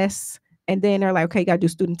my tests, and then they're like, okay, you got to do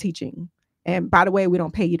student teaching. And by the way, we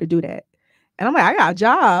don't pay you to do that. And I'm like, I got a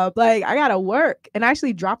job. Like, I got to work. And I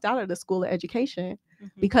actually dropped out of the school of education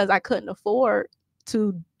because I couldn't afford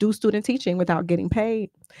to do student teaching without getting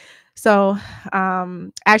paid. So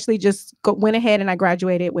actually just went ahead and I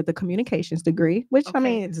graduated with a communications degree, which I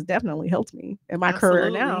mean, it's definitely helped me in my career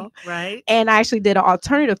now. Right. And I actually did an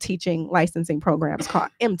alternative teaching licensing program. It's called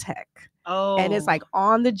MTech. Oh. And it's like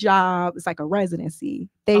on the job. It's like a residency.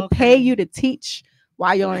 They pay you to teach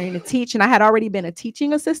while you're learning to teach. And I had already been a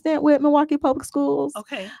teaching assistant with Milwaukee Public Schools.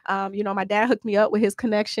 Okay. My dad hooked me up with his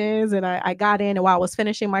connections, and I got in. And while I was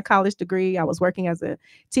finishing my college degree, I was working as a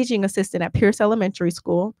teaching assistant at Pierce Elementary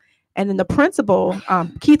School. And then the principal,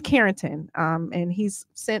 Keith Carrington, and he's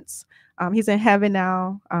in heaven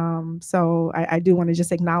now. So I do want to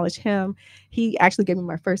just acknowledge him. He actually gave me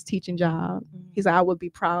my first teaching job. He's like, I would be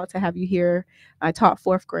proud to have you here. I taught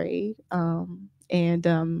fourth grade. And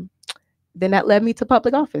then that led me to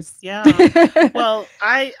public office. Yeah. Well,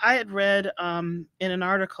 I had read in an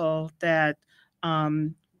article that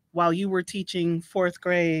while you were teaching fourth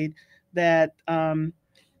grade, that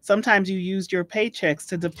sometimes you used your paychecks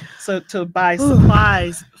to buy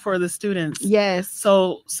supplies for the students. Yes.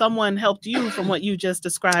 So someone helped you from what you just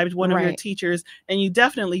described, one of your teachers, and you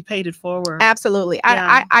definitely paid it forward. Absolutely.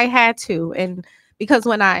 Yeah. I had to. And because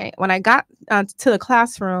when I got to the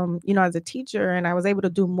classroom, as a teacher, and I was able to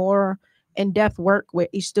do more in-depth work with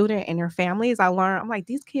each student and their families, I learned, I'm like,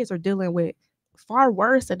 these kids are dealing with far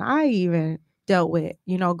worse than I even dealt with,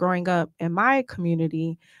 growing up in my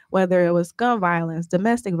community, whether it was gun violence,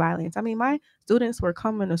 domestic violence. I mean, my students were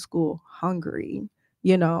coming to school hungry,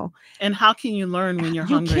 And how can you learn when you're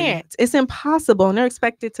hungry? You can't. It's impossible. And they're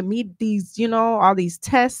expected to meet these, all these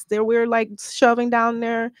tests that we're like shoving down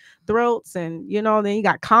their throats. And, then you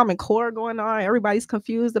got Common Core going on. Everybody's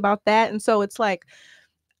confused about that. And so it's like,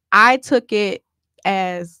 I took it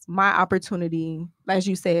as my opportunity, as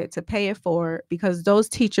you said, to pay it forward, because those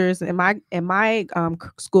teachers in my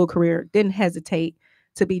school career didn't hesitate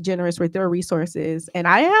to be generous with their resources. And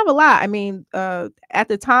I have a lot. I mean, at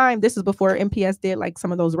the time, this is before MPS did like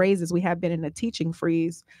some of those raises. We had been in a teaching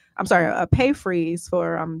freeze. I'm sorry, a pay freeze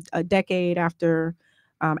for a decade after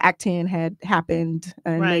Act 10 had happened,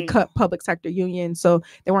 and they cut public sector unions, so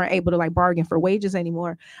they weren't able to like bargain for wages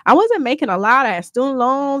anymore. I wasn't making a lot. I had student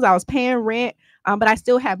loans, I was paying rent, but I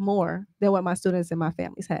still had more than what my students and my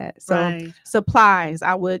families had. So supplies,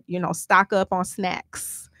 I would, stock up on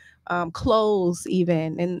snacks, clothes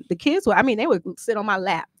even. And the kids they would sit on my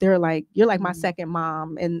lap. They're like, you're like my second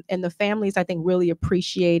mom. And the families, I think, really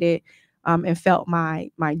appreciated and felt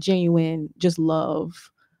my genuine just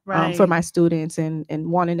love for my students and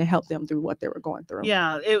wanting to help them through what they were going through.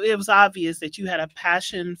 Yeah, it was obvious that you had a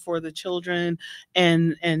passion for the children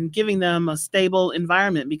and giving them a stable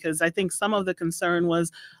environment, because I think some of the concern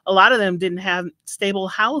was a lot of them didn't have stable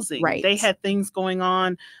housing. Right. They had things going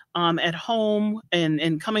on at home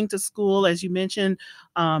and coming to school, as you mentioned,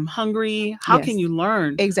 hungry. How can you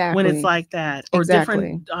learn when it's like that? Or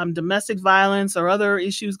different domestic violence or other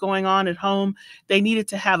issues going on at home. They needed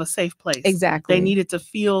to have a safe place. Exactly. They needed to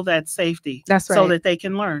feel that safety. That's right. So that they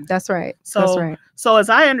can learn. That's right. So, That's right. So as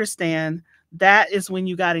I understand, that is when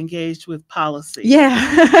you got engaged with policy. Yeah.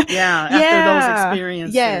 Yeah, after those Yeah.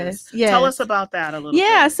 experiences. Yes. Tell us about that a little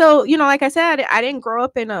Yeah. bit. So, like I said, I didn't grow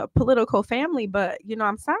up in a political family, but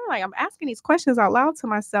I'm sounding like I'm asking these questions out loud to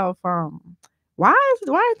myself. Why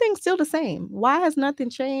are things still the same? Why has nothing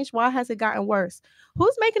changed? Why has it gotten worse?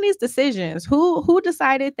 Who's making these decisions? Who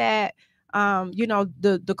decided that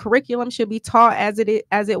the curriculum should be taught as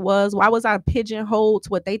it was? Why was I pigeonholed to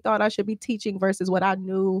what they thought I should be teaching versus what I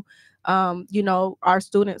knew our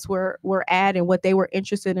students were at and what they were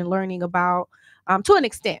interested in learning about, to an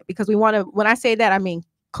extent, because when I say that, I mean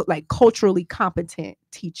like culturally competent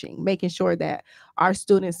teaching, making sure that our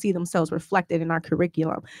students see themselves reflected in our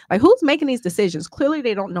curriculum. Like, who's making these decisions? Clearly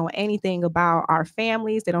they don't know anything about our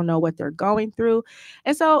families. They don't know what they're going through.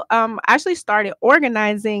 And so I actually started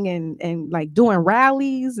organizing and like doing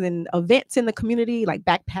rallies and events in the community, like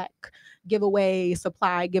backpack giveaways,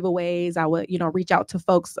 supply giveaways. I would, reach out to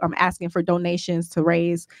folks asking for donations to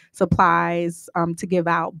raise supplies, to give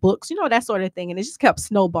out books, that sort of thing. And it just kept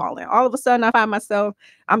snowballing. All of a sudden I find myself,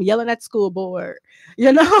 I'm yelling at the school board,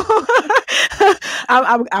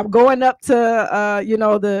 I'm going up to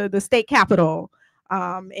the state capitol.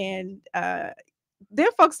 And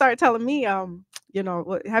then folks started telling me, have you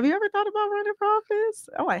ever thought about running for office?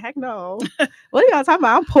 I'm like, heck no. What are y'all talking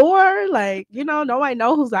about? I'm poor. Like, nobody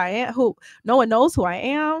knows who I am. No one knows who I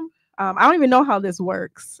am. I don't even know how this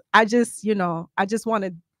works. I just want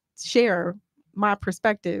to share my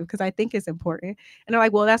perspective because I think it's important. And they're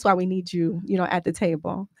like, well, that's why we need you, at the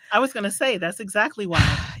table. I was going to say, that's exactly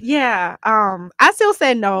why. Yeah. I still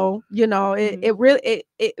said no.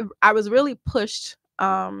 I was really pushed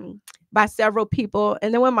by several people.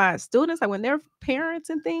 And then when my students, like when their parents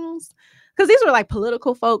and things, because these were like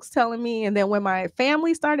political folks telling me, and then when my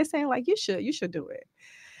family started saying like, you should do it,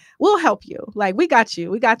 we'll help you, like we got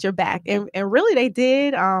your back. And really they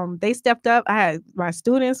did. They stepped up. I had my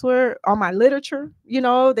students were on my literature,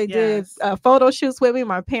 they did photo shoots with me.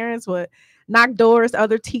 My parents would knock doors,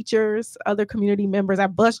 other teachers, other community members, our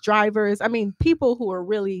bus drivers. I mean, people who were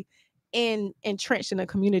really entrenched in the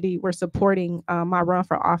community were supporting my run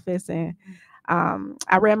for office. And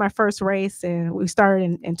I ran my first race, and we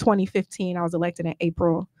started in 2015. I was elected in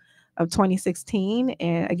April of 2016,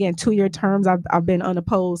 and again, 2-year terms. I've been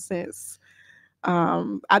unopposed since.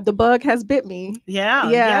 The bug has bit me.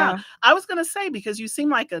 Yeah. I was gonna say, because you seem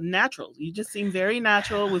like a natural. You just seem very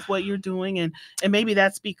natural with what you're doing, and maybe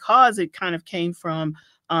that's because it kind of came from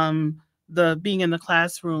the being in the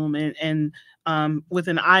classroom and with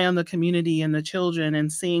an eye on the community and the children, and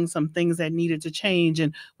seeing some things that needed to change,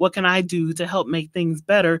 and what can I do to help make things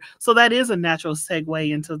better. So that is a natural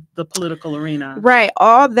segue into the political arena. Right.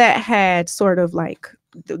 All that had sort of like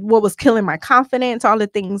what was killing my confidence, all the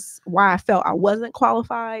things why I felt I wasn't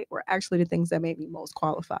qualified were actually the things that made me most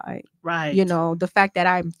qualified. Right. The fact that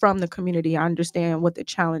I'm from the community, I understand what the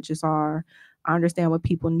challenges are. I understand what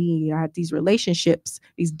people need. I had these relationships,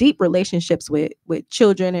 these deep relationships with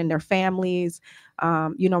children and their families.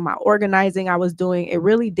 My organizing I was doing, it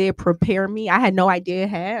really did prepare me. I had no idea it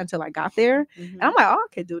had until I got there. Mm-hmm. And I'm like, oh, I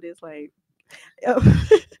could do this. Like,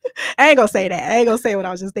 I ain't gonna say that. I ain't gonna say what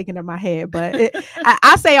I was just thinking in my head. But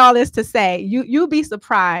I say all this to say you'll be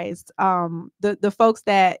surprised. The folks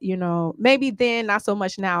that maybe then not so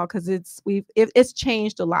much now, because it's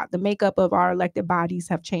changed a lot. The makeup of our elected bodies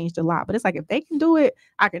have changed a lot. But it's like, if they can do it,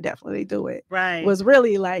 I can definitely do it. Right. Was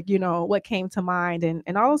really like what came to mind,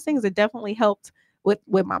 and all those things that definitely helped with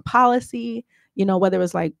my policy. Whether it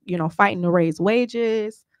was like fighting to raise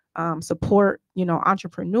wages. Support,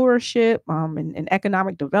 entrepreneurship, and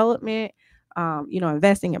economic development,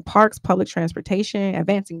 investing in parks, public transportation,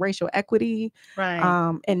 advancing racial equity.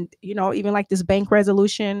 Right. And, even like this bank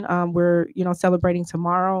resolution, we're, celebrating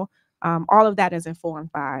tomorrow. All of that is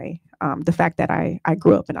informed by the fact that I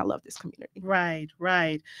grew up and I love this community. Right.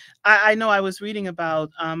 I know I was reading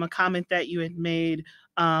about a comment that you had made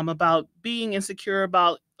about being insecure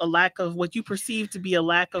about a lack of what you perceive to be a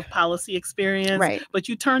lack of policy experience, right? But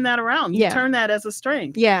you turn that around. You turn that as a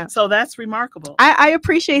strength. Yeah. So that's remarkable. I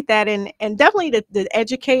appreciate that, and definitely the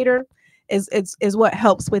educator is what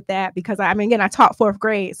helps with that, because again, I taught 4th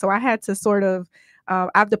grade, so I had to sort of I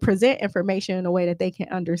have to present information in a way that they can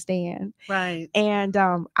understand. Right. And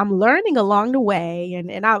I'm learning along the way,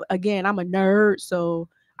 and I'm a nerd, so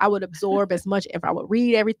I would absorb as much. If I would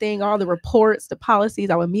read everything, all the reports, the policies,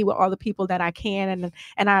 I would meet with all the people that I can.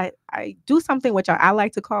 And I do something which I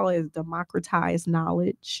like to call is democratize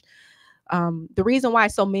knowledge. The reason why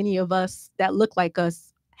so many of us that look like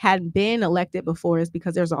us hadn't been elected before is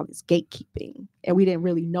because there's all this gatekeeping, and we didn't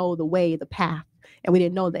really know the way, the path, and we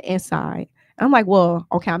didn't know the inside. I'm like, well,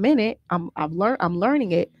 okay, I'm in it. I'm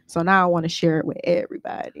learning it. So now I want to share it with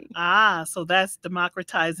everybody. Ah, so that's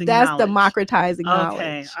democratizing That's knowledge. democratizing Okay,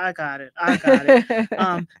 knowledge. I got it. I got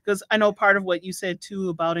it. Because I know part of what you said too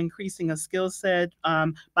about increasing a skill set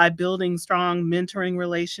by building strong mentoring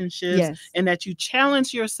relationships, Yes. and that you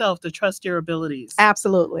challenge yourself to trust your abilities.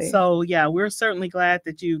 Absolutely. So yeah, we're certainly glad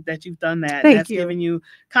that you've done that. Thank That's you. given you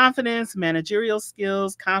confidence, managerial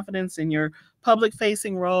skills, confidence in your public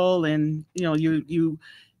facing role, and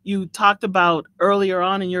you talked about earlier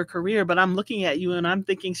on in your career, but I'm looking at you and I'm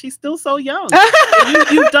thinking she's still so young.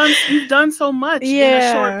 You've done so much in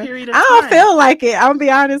a short period of I time. don't feel like it. I'll be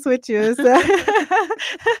honest with you. So, not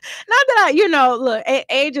that look,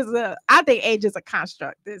 age is I think age is a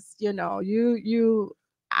construct. This,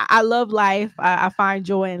 I love life. I find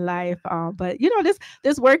joy in life. But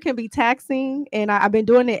this work can be taxing, and I've been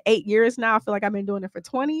doing it 8 years now. I feel like I've been doing it for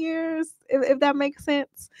 20 years, if that makes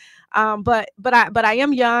sense. But I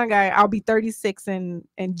am young. I'll be 36 in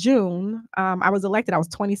June. I was elected. I was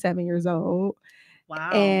 27 years old.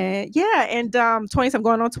 Wow. And 27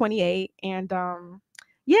 going on 28. And our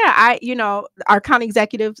county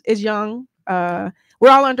executive is young. We're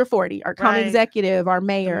all under 40. Our county executive, our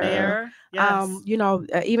mayor. The mayor. Yes.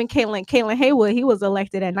 Even Caitlin Haywood, he was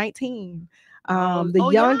elected at 19. The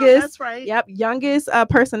youngest, yeah, that's right. Yep, youngest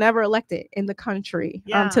person ever elected in the country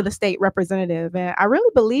to the state representative. And I really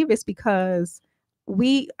believe it's because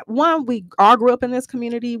we all grew up in this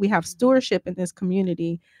community. We have stewardship in this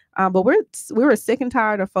community, but we were sick and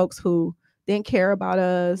tired of folks who didn't care about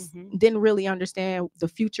us, didn't really understand the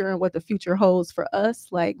future and what the future holds for us,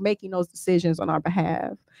 like making those decisions on our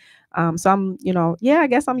behalf. So I'm, I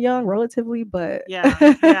guess I'm young relatively, but yeah.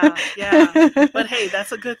 But hey,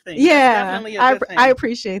 that's a good thing. Yeah, that's definitely a good thing. I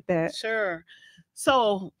appreciate that. Sure.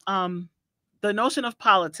 So, the notion of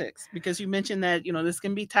politics, because you mentioned that this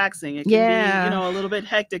can be taxing. It can be a little bit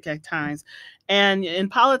hectic at times. And in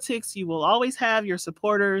politics, you will always have your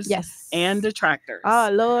supporters and detractors. Oh,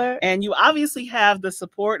 Lord. And you obviously have the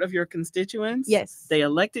support of your constituents. Yes. They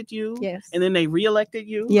elected you. Yes. And then they reelected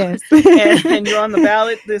you. Yes. and you're on the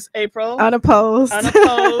ballot this April. Unopposed on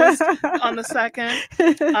the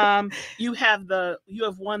 2nd. You have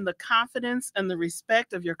won the confidence and the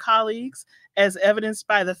respect of your colleagues, as evidenced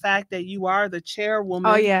by the fact that you are the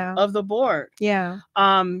chairwoman of the board. Yeah.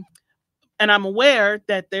 And I'm aware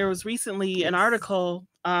that there was recently an article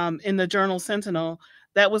in the Journal Sentinel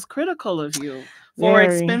that was critical of you for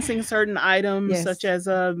expensing certain items, such as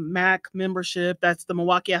a MAC membership. That's the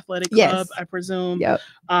Milwaukee Athletic Club, I presume. Yep.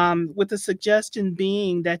 With the suggestion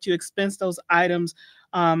being that you expense those items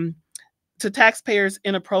to taxpayers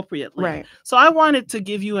inappropriately. Right. So I wanted to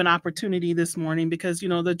give you an opportunity this morning because,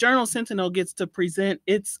 the Journal Sentinel gets to present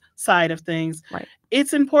its side of things. Right.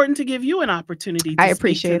 It's important to give you an opportunity to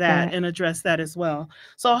speak to that and address that as well.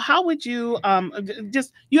 So how would you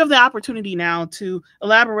you have the opportunity now to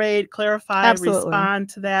elaborate, clarify, respond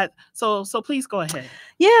to that. So please go ahead.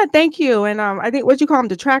 Yeah, thank you. And I think what you call them,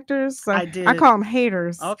 detractors. I did. I call them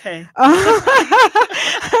haters. Okay.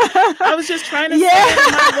 I was just trying to say it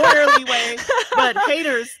in my lawyerly way, but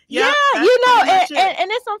haters. And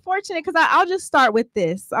it's unfortunate because I'll just start with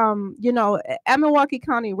this. At Milwaukee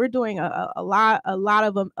County, we're doing a lot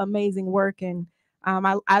of amazing work, and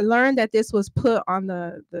I learned that this was put on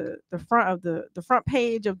the front of the front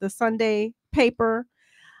page of the Sunday paper.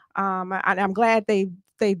 I'm glad they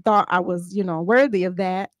thought I was worthy of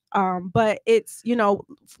that. But it's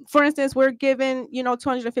for instance, we're giving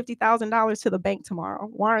 $250,000 to the bank tomorrow.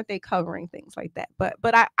 Why aren't they covering things like that?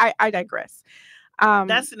 But I digress.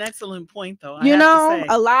 That's an excellent point, though. I have to say.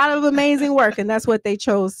 A lot of amazing work, and that's what they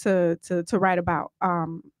chose to write about.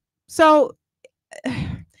 So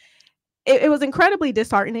it was incredibly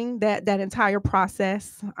disheartening that entire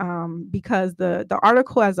process, because the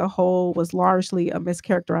article as a whole was largely a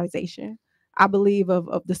mischaracterization, I believe,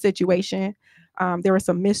 of the situation. There were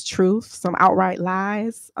some mistruths, some outright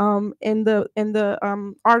lies in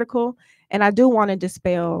the article, and I do want to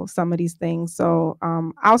dispel some of these things. So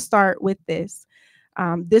I'll start with this.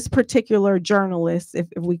 This particular journalist, if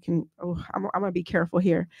we can, I'm gonna be careful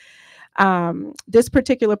here. This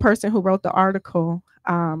particular person who wrote the article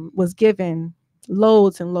was given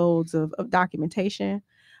loads and loads of documentation,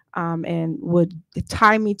 and would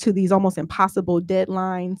tie me to these almost impossible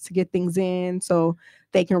deadlines to get things in so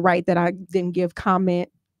they can write that I didn't give comment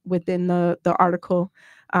within the article.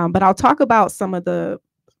 But I'll talk about some of the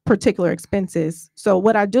particular expenses. So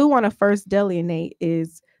what I do want to first delineate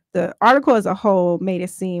is the article as a whole made it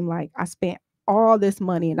seem like I spent all this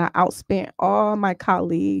money and I outspent all my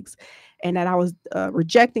colleagues, and that I was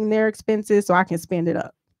rejecting their expenses so I can spend it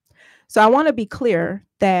up. So I want to be clear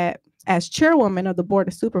that as chairwoman of the board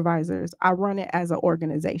of supervisors, I run it as an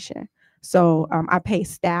organization. So I pay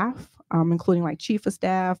staff, including like chief of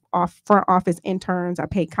staff, front office interns. I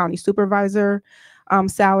pay county supervisor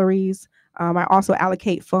salaries. I also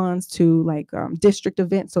allocate funds to like district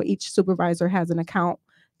events. So each supervisor has an account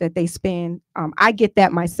that they spend. I get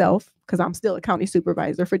that myself because I'm still a county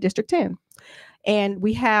supervisor for District 10. And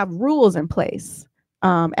we have rules in place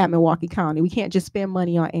at Milwaukee County. We can't just spend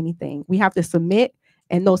money on anything. We have to submit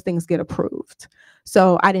and those things get approved.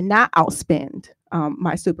 So I did not outspend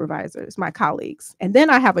my supervisors, my colleagues. And then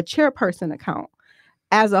I have a chairperson account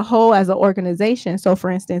as a whole, as an organization. So for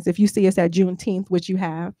instance, if you see us at Juneteenth, which you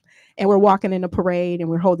have, and we're walking in a parade and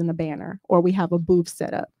we're holding a banner, or we have a booth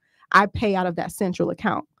set up, I pay out of that central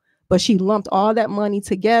account. But she lumped all that money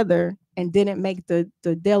together and didn't make the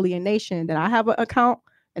delineation that I have an account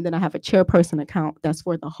and then I have a chairperson account that's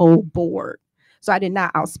for the whole board. So I did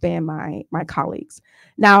not outspend my colleagues.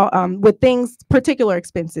 Now, with things, particular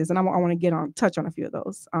expenses, and I want to touch on a few of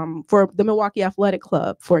those. For the Milwaukee Athletic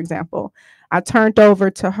Club, for example, I turned over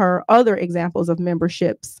to her other examples of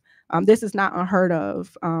memberships. This is not unheard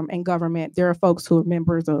of in government. There are folks who are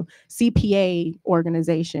members of CPA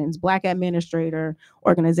organizations, Black administrator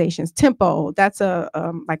organizations. Tempo, that's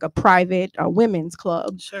like a private women's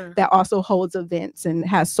club that also holds events and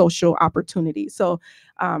has social opportunities. So,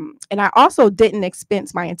 and I also didn't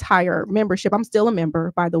expense my entire membership. I'm still a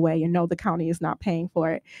member, by the way, and no, the county is not paying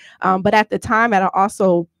for it. But at the time, I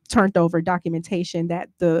also turned over documentation that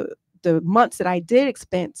the months that I did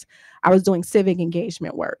expense, I was doing civic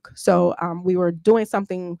engagement work. So we were doing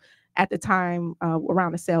something at the time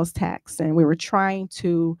around the sales tax, and we were trying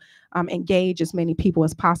to engage as many people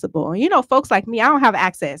as possible. And, you know, folks like me, I don't have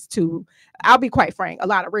access to, I'll be quite frank, a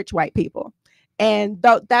lot of rich white people. And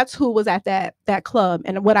that's who was at that club.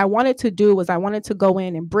 And what I wanted to do was I wanted to go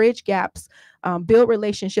in and bridge gaps, build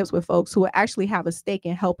relationships with folks who would actually have a stake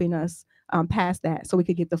in helping us past that so we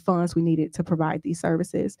could get the funds we needed to provide these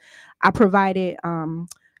services. I provided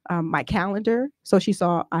my calendar. So she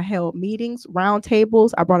saw I held meetings,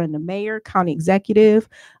 roundtables. I brought in the mayor, county executive,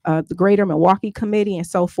 the Greater Milwaukee Committee, and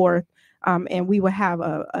so forth. And we would have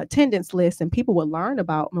a attendance list, and people would learn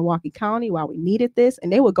about Milwaukee County, why we needed this,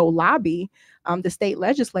 and they would go lobby the state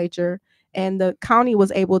legislature. And the county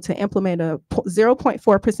was able to implement a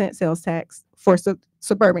 0.4% sales tax for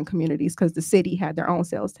suburban communities because the city had their own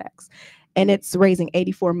sales tax. And it's raising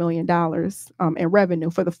 $84 million in revenue.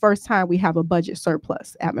 For the first time, we have a budget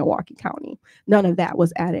surplus at Milwaukee County. None of that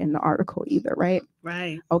was added in the article either, right?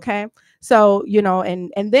 Right. Okay. So, you know,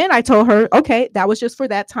 and then I told her, okay, that was just for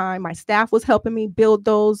that time. My staff was helping me build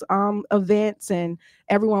those events, and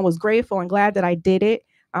everyone was grateful and glad that I did it.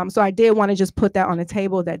 So I did want to just put that on the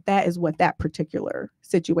table that is what that particular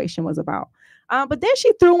situation was about. But then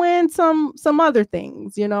she threw in some other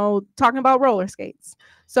things, you know, talking about roller skates.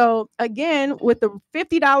 So again, with the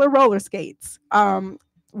 $50 roller skates,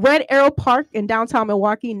 Red Arrow Park in downtown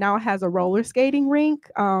Milwaukee now has a roller skating rink.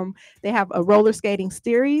 They have a roller skating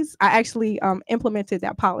series. I actually implemented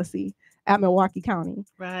that policy at Milwaukee County.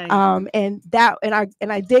 Right. And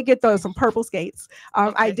I did get those, some purple skates.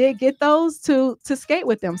 Okay. I did get those to skate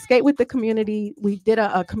with them, skate with the community. We did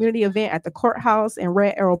a community event at the courthouse in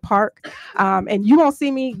Red Arrow Park. And you won't see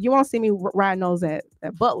me riding those at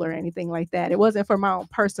Butler or anything like that. It wasn't for my own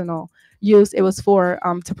personal use. It was for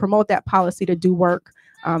to promote that policy, to do work,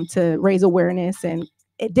 to raise awareness. And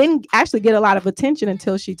it didn't actually get a lot of attention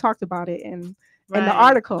until she talked about it in the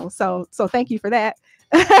article. So thank you for that.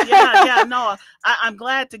 No, I'm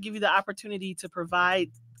glad to give you the opportunity to provide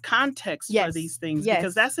context for these things,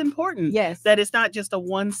 because that's important. Yes, that it's not just a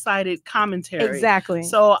one-sided commentary. Exactly.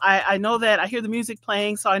 So I know that I hear the music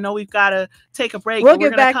playing, so I know we've got to take a break. We're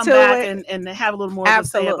going to come back and have a little more to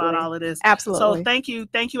say about all of this. Absolutely. So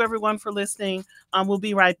thank you everyone for listening. We'll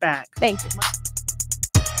be right back. Thank you.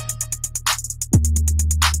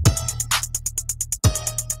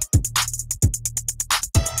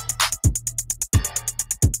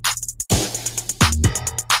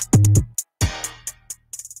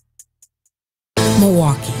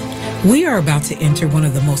 Milwaukee, we are about to enter one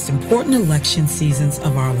of the most important election seasons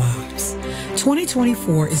of our lives.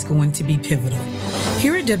 2024 is going to be pivotal.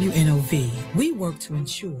 Here at WNOV, we work to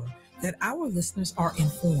ensure that our listeners are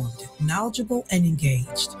informed, knowledgeable, and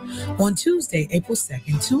engaged. On Tuesday, April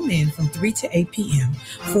 2nd, tune in from 3 to 8 p.m.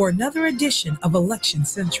 for another edition of Election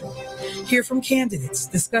Central. Hear from candidates,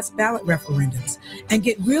 discuss ballot referendums, and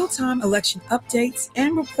get real-time election updates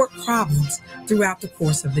and report problems throughout the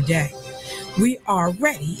course of the day. We are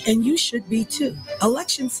ready, and you should be too.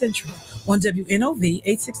 Election Central on WNOV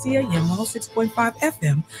 860 AM 106.5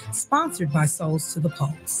 FM, sponsored by Souls to the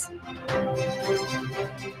Pulse.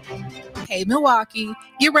 Hey, Milwaukee,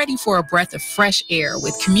 get ready for a breath of fresh air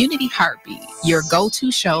with Community Heartbeat, your go-to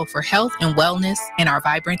show for health and wellness in our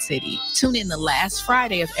vibrant city. Tune in the last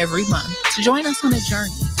Friday of every month to join us on a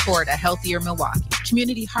journey toward a healthier Milwaukee.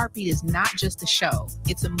 Community Heartbeat is not just a show,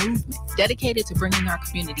 it's a movement dedicated to bringing our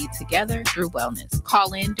community together through wellness.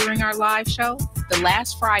 Call in during our live show the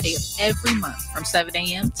last Friday of every month from 7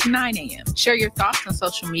 a.m. to 9 a.m. Share your thoughts on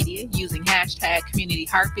social media using hashtag Community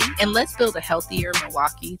Heartbeat, and let's build a healthier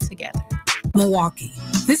Milwaukee together. Milwaukee.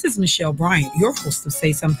 This is Michelle Bryant, your host of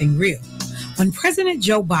Say Something Real. When President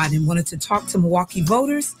Joe Biden wanted to talk to Milwaukee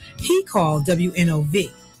voters, he called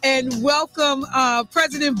WNOV. And welcome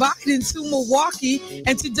President Biden to Milwaukee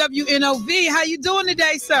and to WNOV. How you doing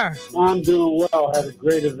today, sir? I'm doing well. I had a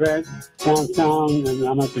great event downtown, and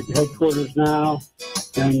I'm at the headquarters now,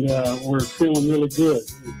 and we're feeling really good.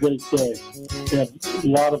 It's a great day. We have a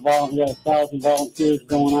lot of we got 1,000 volunteers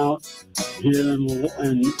going out here in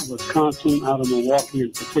Wisconsin, out of Milwaukee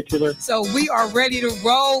in particular. So we are ready to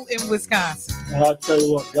roll in Wisconsin. Well, I tell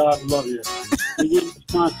you what, God love you. We win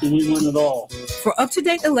Wisconsin, we win it all. For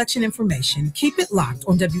up-to-date election information, keep it locked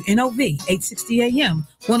on WNOV 860 AM,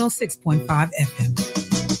 106.5 FM.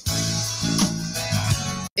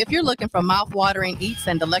 If you're looking for mouth-watering eats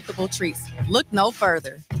and delectable treats, look no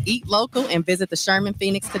further. Eat local and visit the Sherman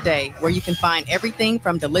Phoenix today, where you can find everything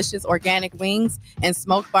from delicious organic wings and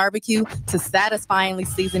smoked barbecue to satisfyingly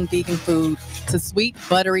seasoned vegan food to sweet,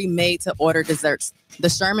 buttery, made-to-order desserts. The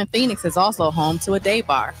Sherman Phoenix is also home to a day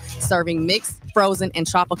bar, serving mixed, frozen, and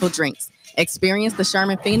tropical drinks. Experience the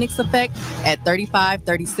Sherman Phoenix effect at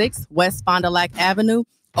 3536 West Fond du Lac Avenue,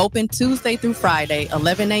 open Tuesday through Friday,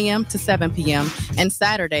 11 a.m. to 7 p.m., and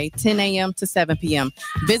Saturday, 10 a.m. to 7 p.m.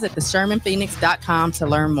 Visit theshermanphoenix.com to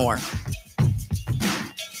learn more.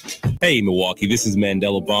 Hey, Milwaukee, this is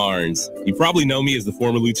Mandela Barnes. You probably know me as the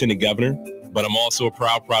former lieutenant governor, but I'm also a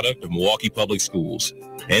proud product of Milwaukee Public Schools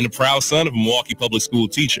and a proud son of a Milwaukee Public School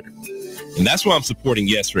teacher. And that's why I'm supporting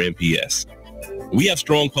Yes for MPS. We have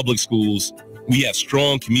strong public schools, we have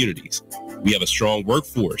strong communities, we have a strong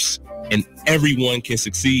workforce, and everyone can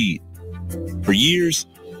succeed. For years,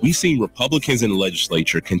 we've seen Republicans in the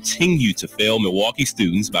legislature continue to fail Milwaukee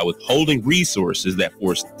students by withholding resources that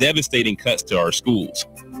force devastating cuts to our schools.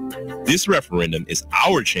 This referendum is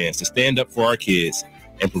our chance to stand up for our kids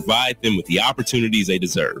and provide them with the opportunities they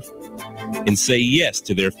deserve, and say yes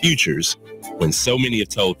to their futures when so many have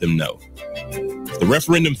told them no. If the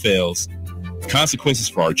referendum fails, consequences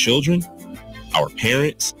for our children, our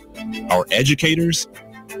parents, our educators,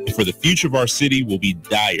 and for the future of our city will be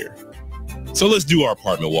dire. So let's do our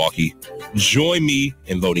part, Milwaukee. Join me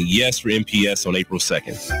in voting yes for MPS on April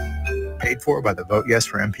 2nd. Paid for by the Vote Yes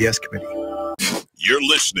for MPS Committee. You're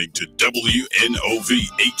listening to WNOV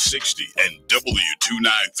 860 and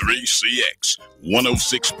W293CX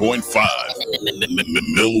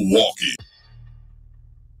 106.5 Milwaukee.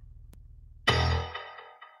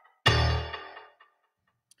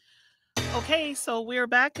 Okay, so we're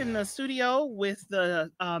back in the studio with the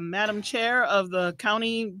Madam Chair of the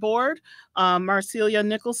County Board, Marcelia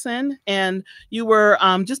Nicholson, and you were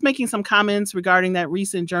just making some comments regarding that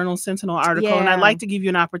recent Journal Sentinel article, and I'd like to give you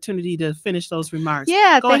an opportunity to finish those remarks.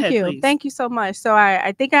 Yeah, Go thank ahead, you. please. Thank you so much. So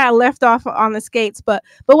I think I left off on the skates, but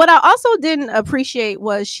what I also didn't appreciate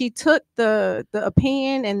was she took the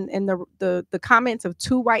opinion and the comments of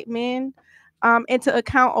two white men into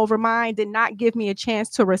account over mine, did not give me a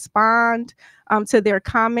chance to respond to their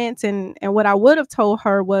comments. And what I would have told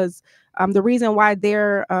her was the reason why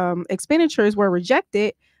their expenditures were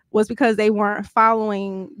rejected was because they weren't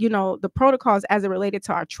following, the protocols as it related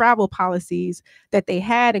to our travel policies that they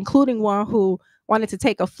had, including one who wanted to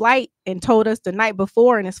take a flight and told us the night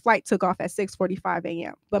before, and his flight took off at 6:45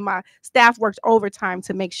 a.m. But my staff worked overtime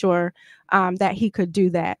to make sure that he could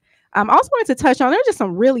do that. I also wanted to touch on, there's just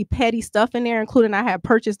some really petty stuff in there, including I had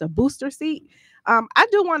purchased a booster seat. I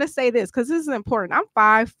do want to say this because this is important. I'm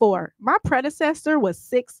 5'4". My predecessor was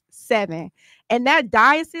 6'7". And that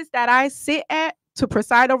diocese that I sit at to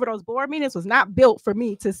preside over those board meetings was not built for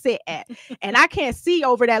me to sit at. And I can't see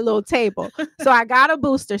over that little table. So I got a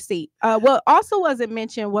booster seat. What also wasn't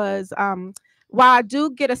mentioned was while I do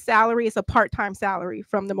get a salary, it's a part-time salary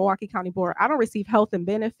from the Milwaukee County Board. I don't receive health and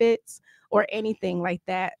benefits or anything like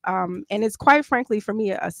that. And it's quite frankly, for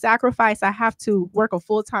me, a sacrifice. I have to work a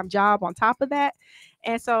full-time job on top of that.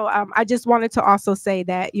 And so I just wanted to also say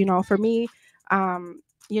that, for me, I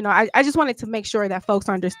just wanted to make sure that folks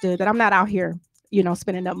understood that I'm not out here,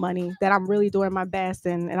 spending up money, that I'm really doing my best.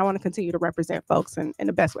 And I want to continue to represent folks in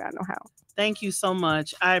the best way I know how. Thank you so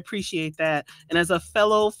much. I appreciate that. And as a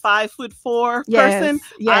fellow 5'4" person,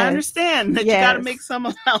 I understand that you got to make some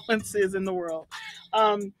allowances in the world.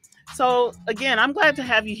 So again, I'm glad to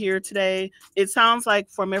have you here today. It sounds like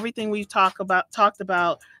from everything we've talked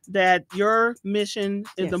about that your mission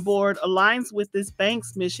in the board aligns with this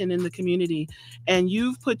bank's mission in the community. And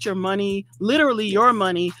you've put your money, literally your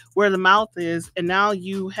money, where the mouth is. And now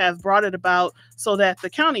you have brought it about so that the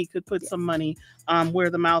county could put some money where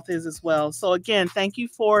the mouth is as well. So again, thank you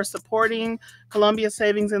for supporting Columbia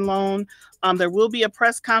Savings and Loan. There will be a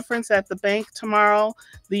press conference at the bank tomorrow.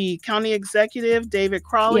 The county executive, David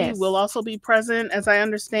Crawley, will also be present, as I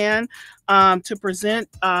understand, to present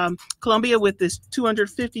Columbia with this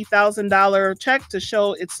 $250,000 check to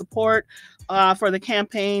show its support for the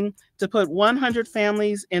campaign to put 100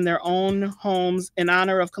 families in their own homes in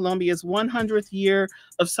honor of Columbia's 100th year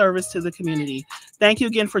of service to the community. Thank you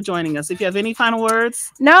again for joining us. If you have any final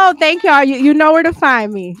words. No, thank y'all. You know where to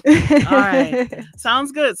find me. All right.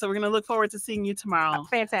 Sounds good. So we're going to look forward to seeing you tomorrow.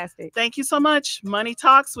 Fantastic. Thank you so much. Money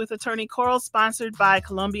Talks with Attorney Coral, sponsored by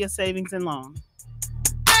Columbia Savings and Loan.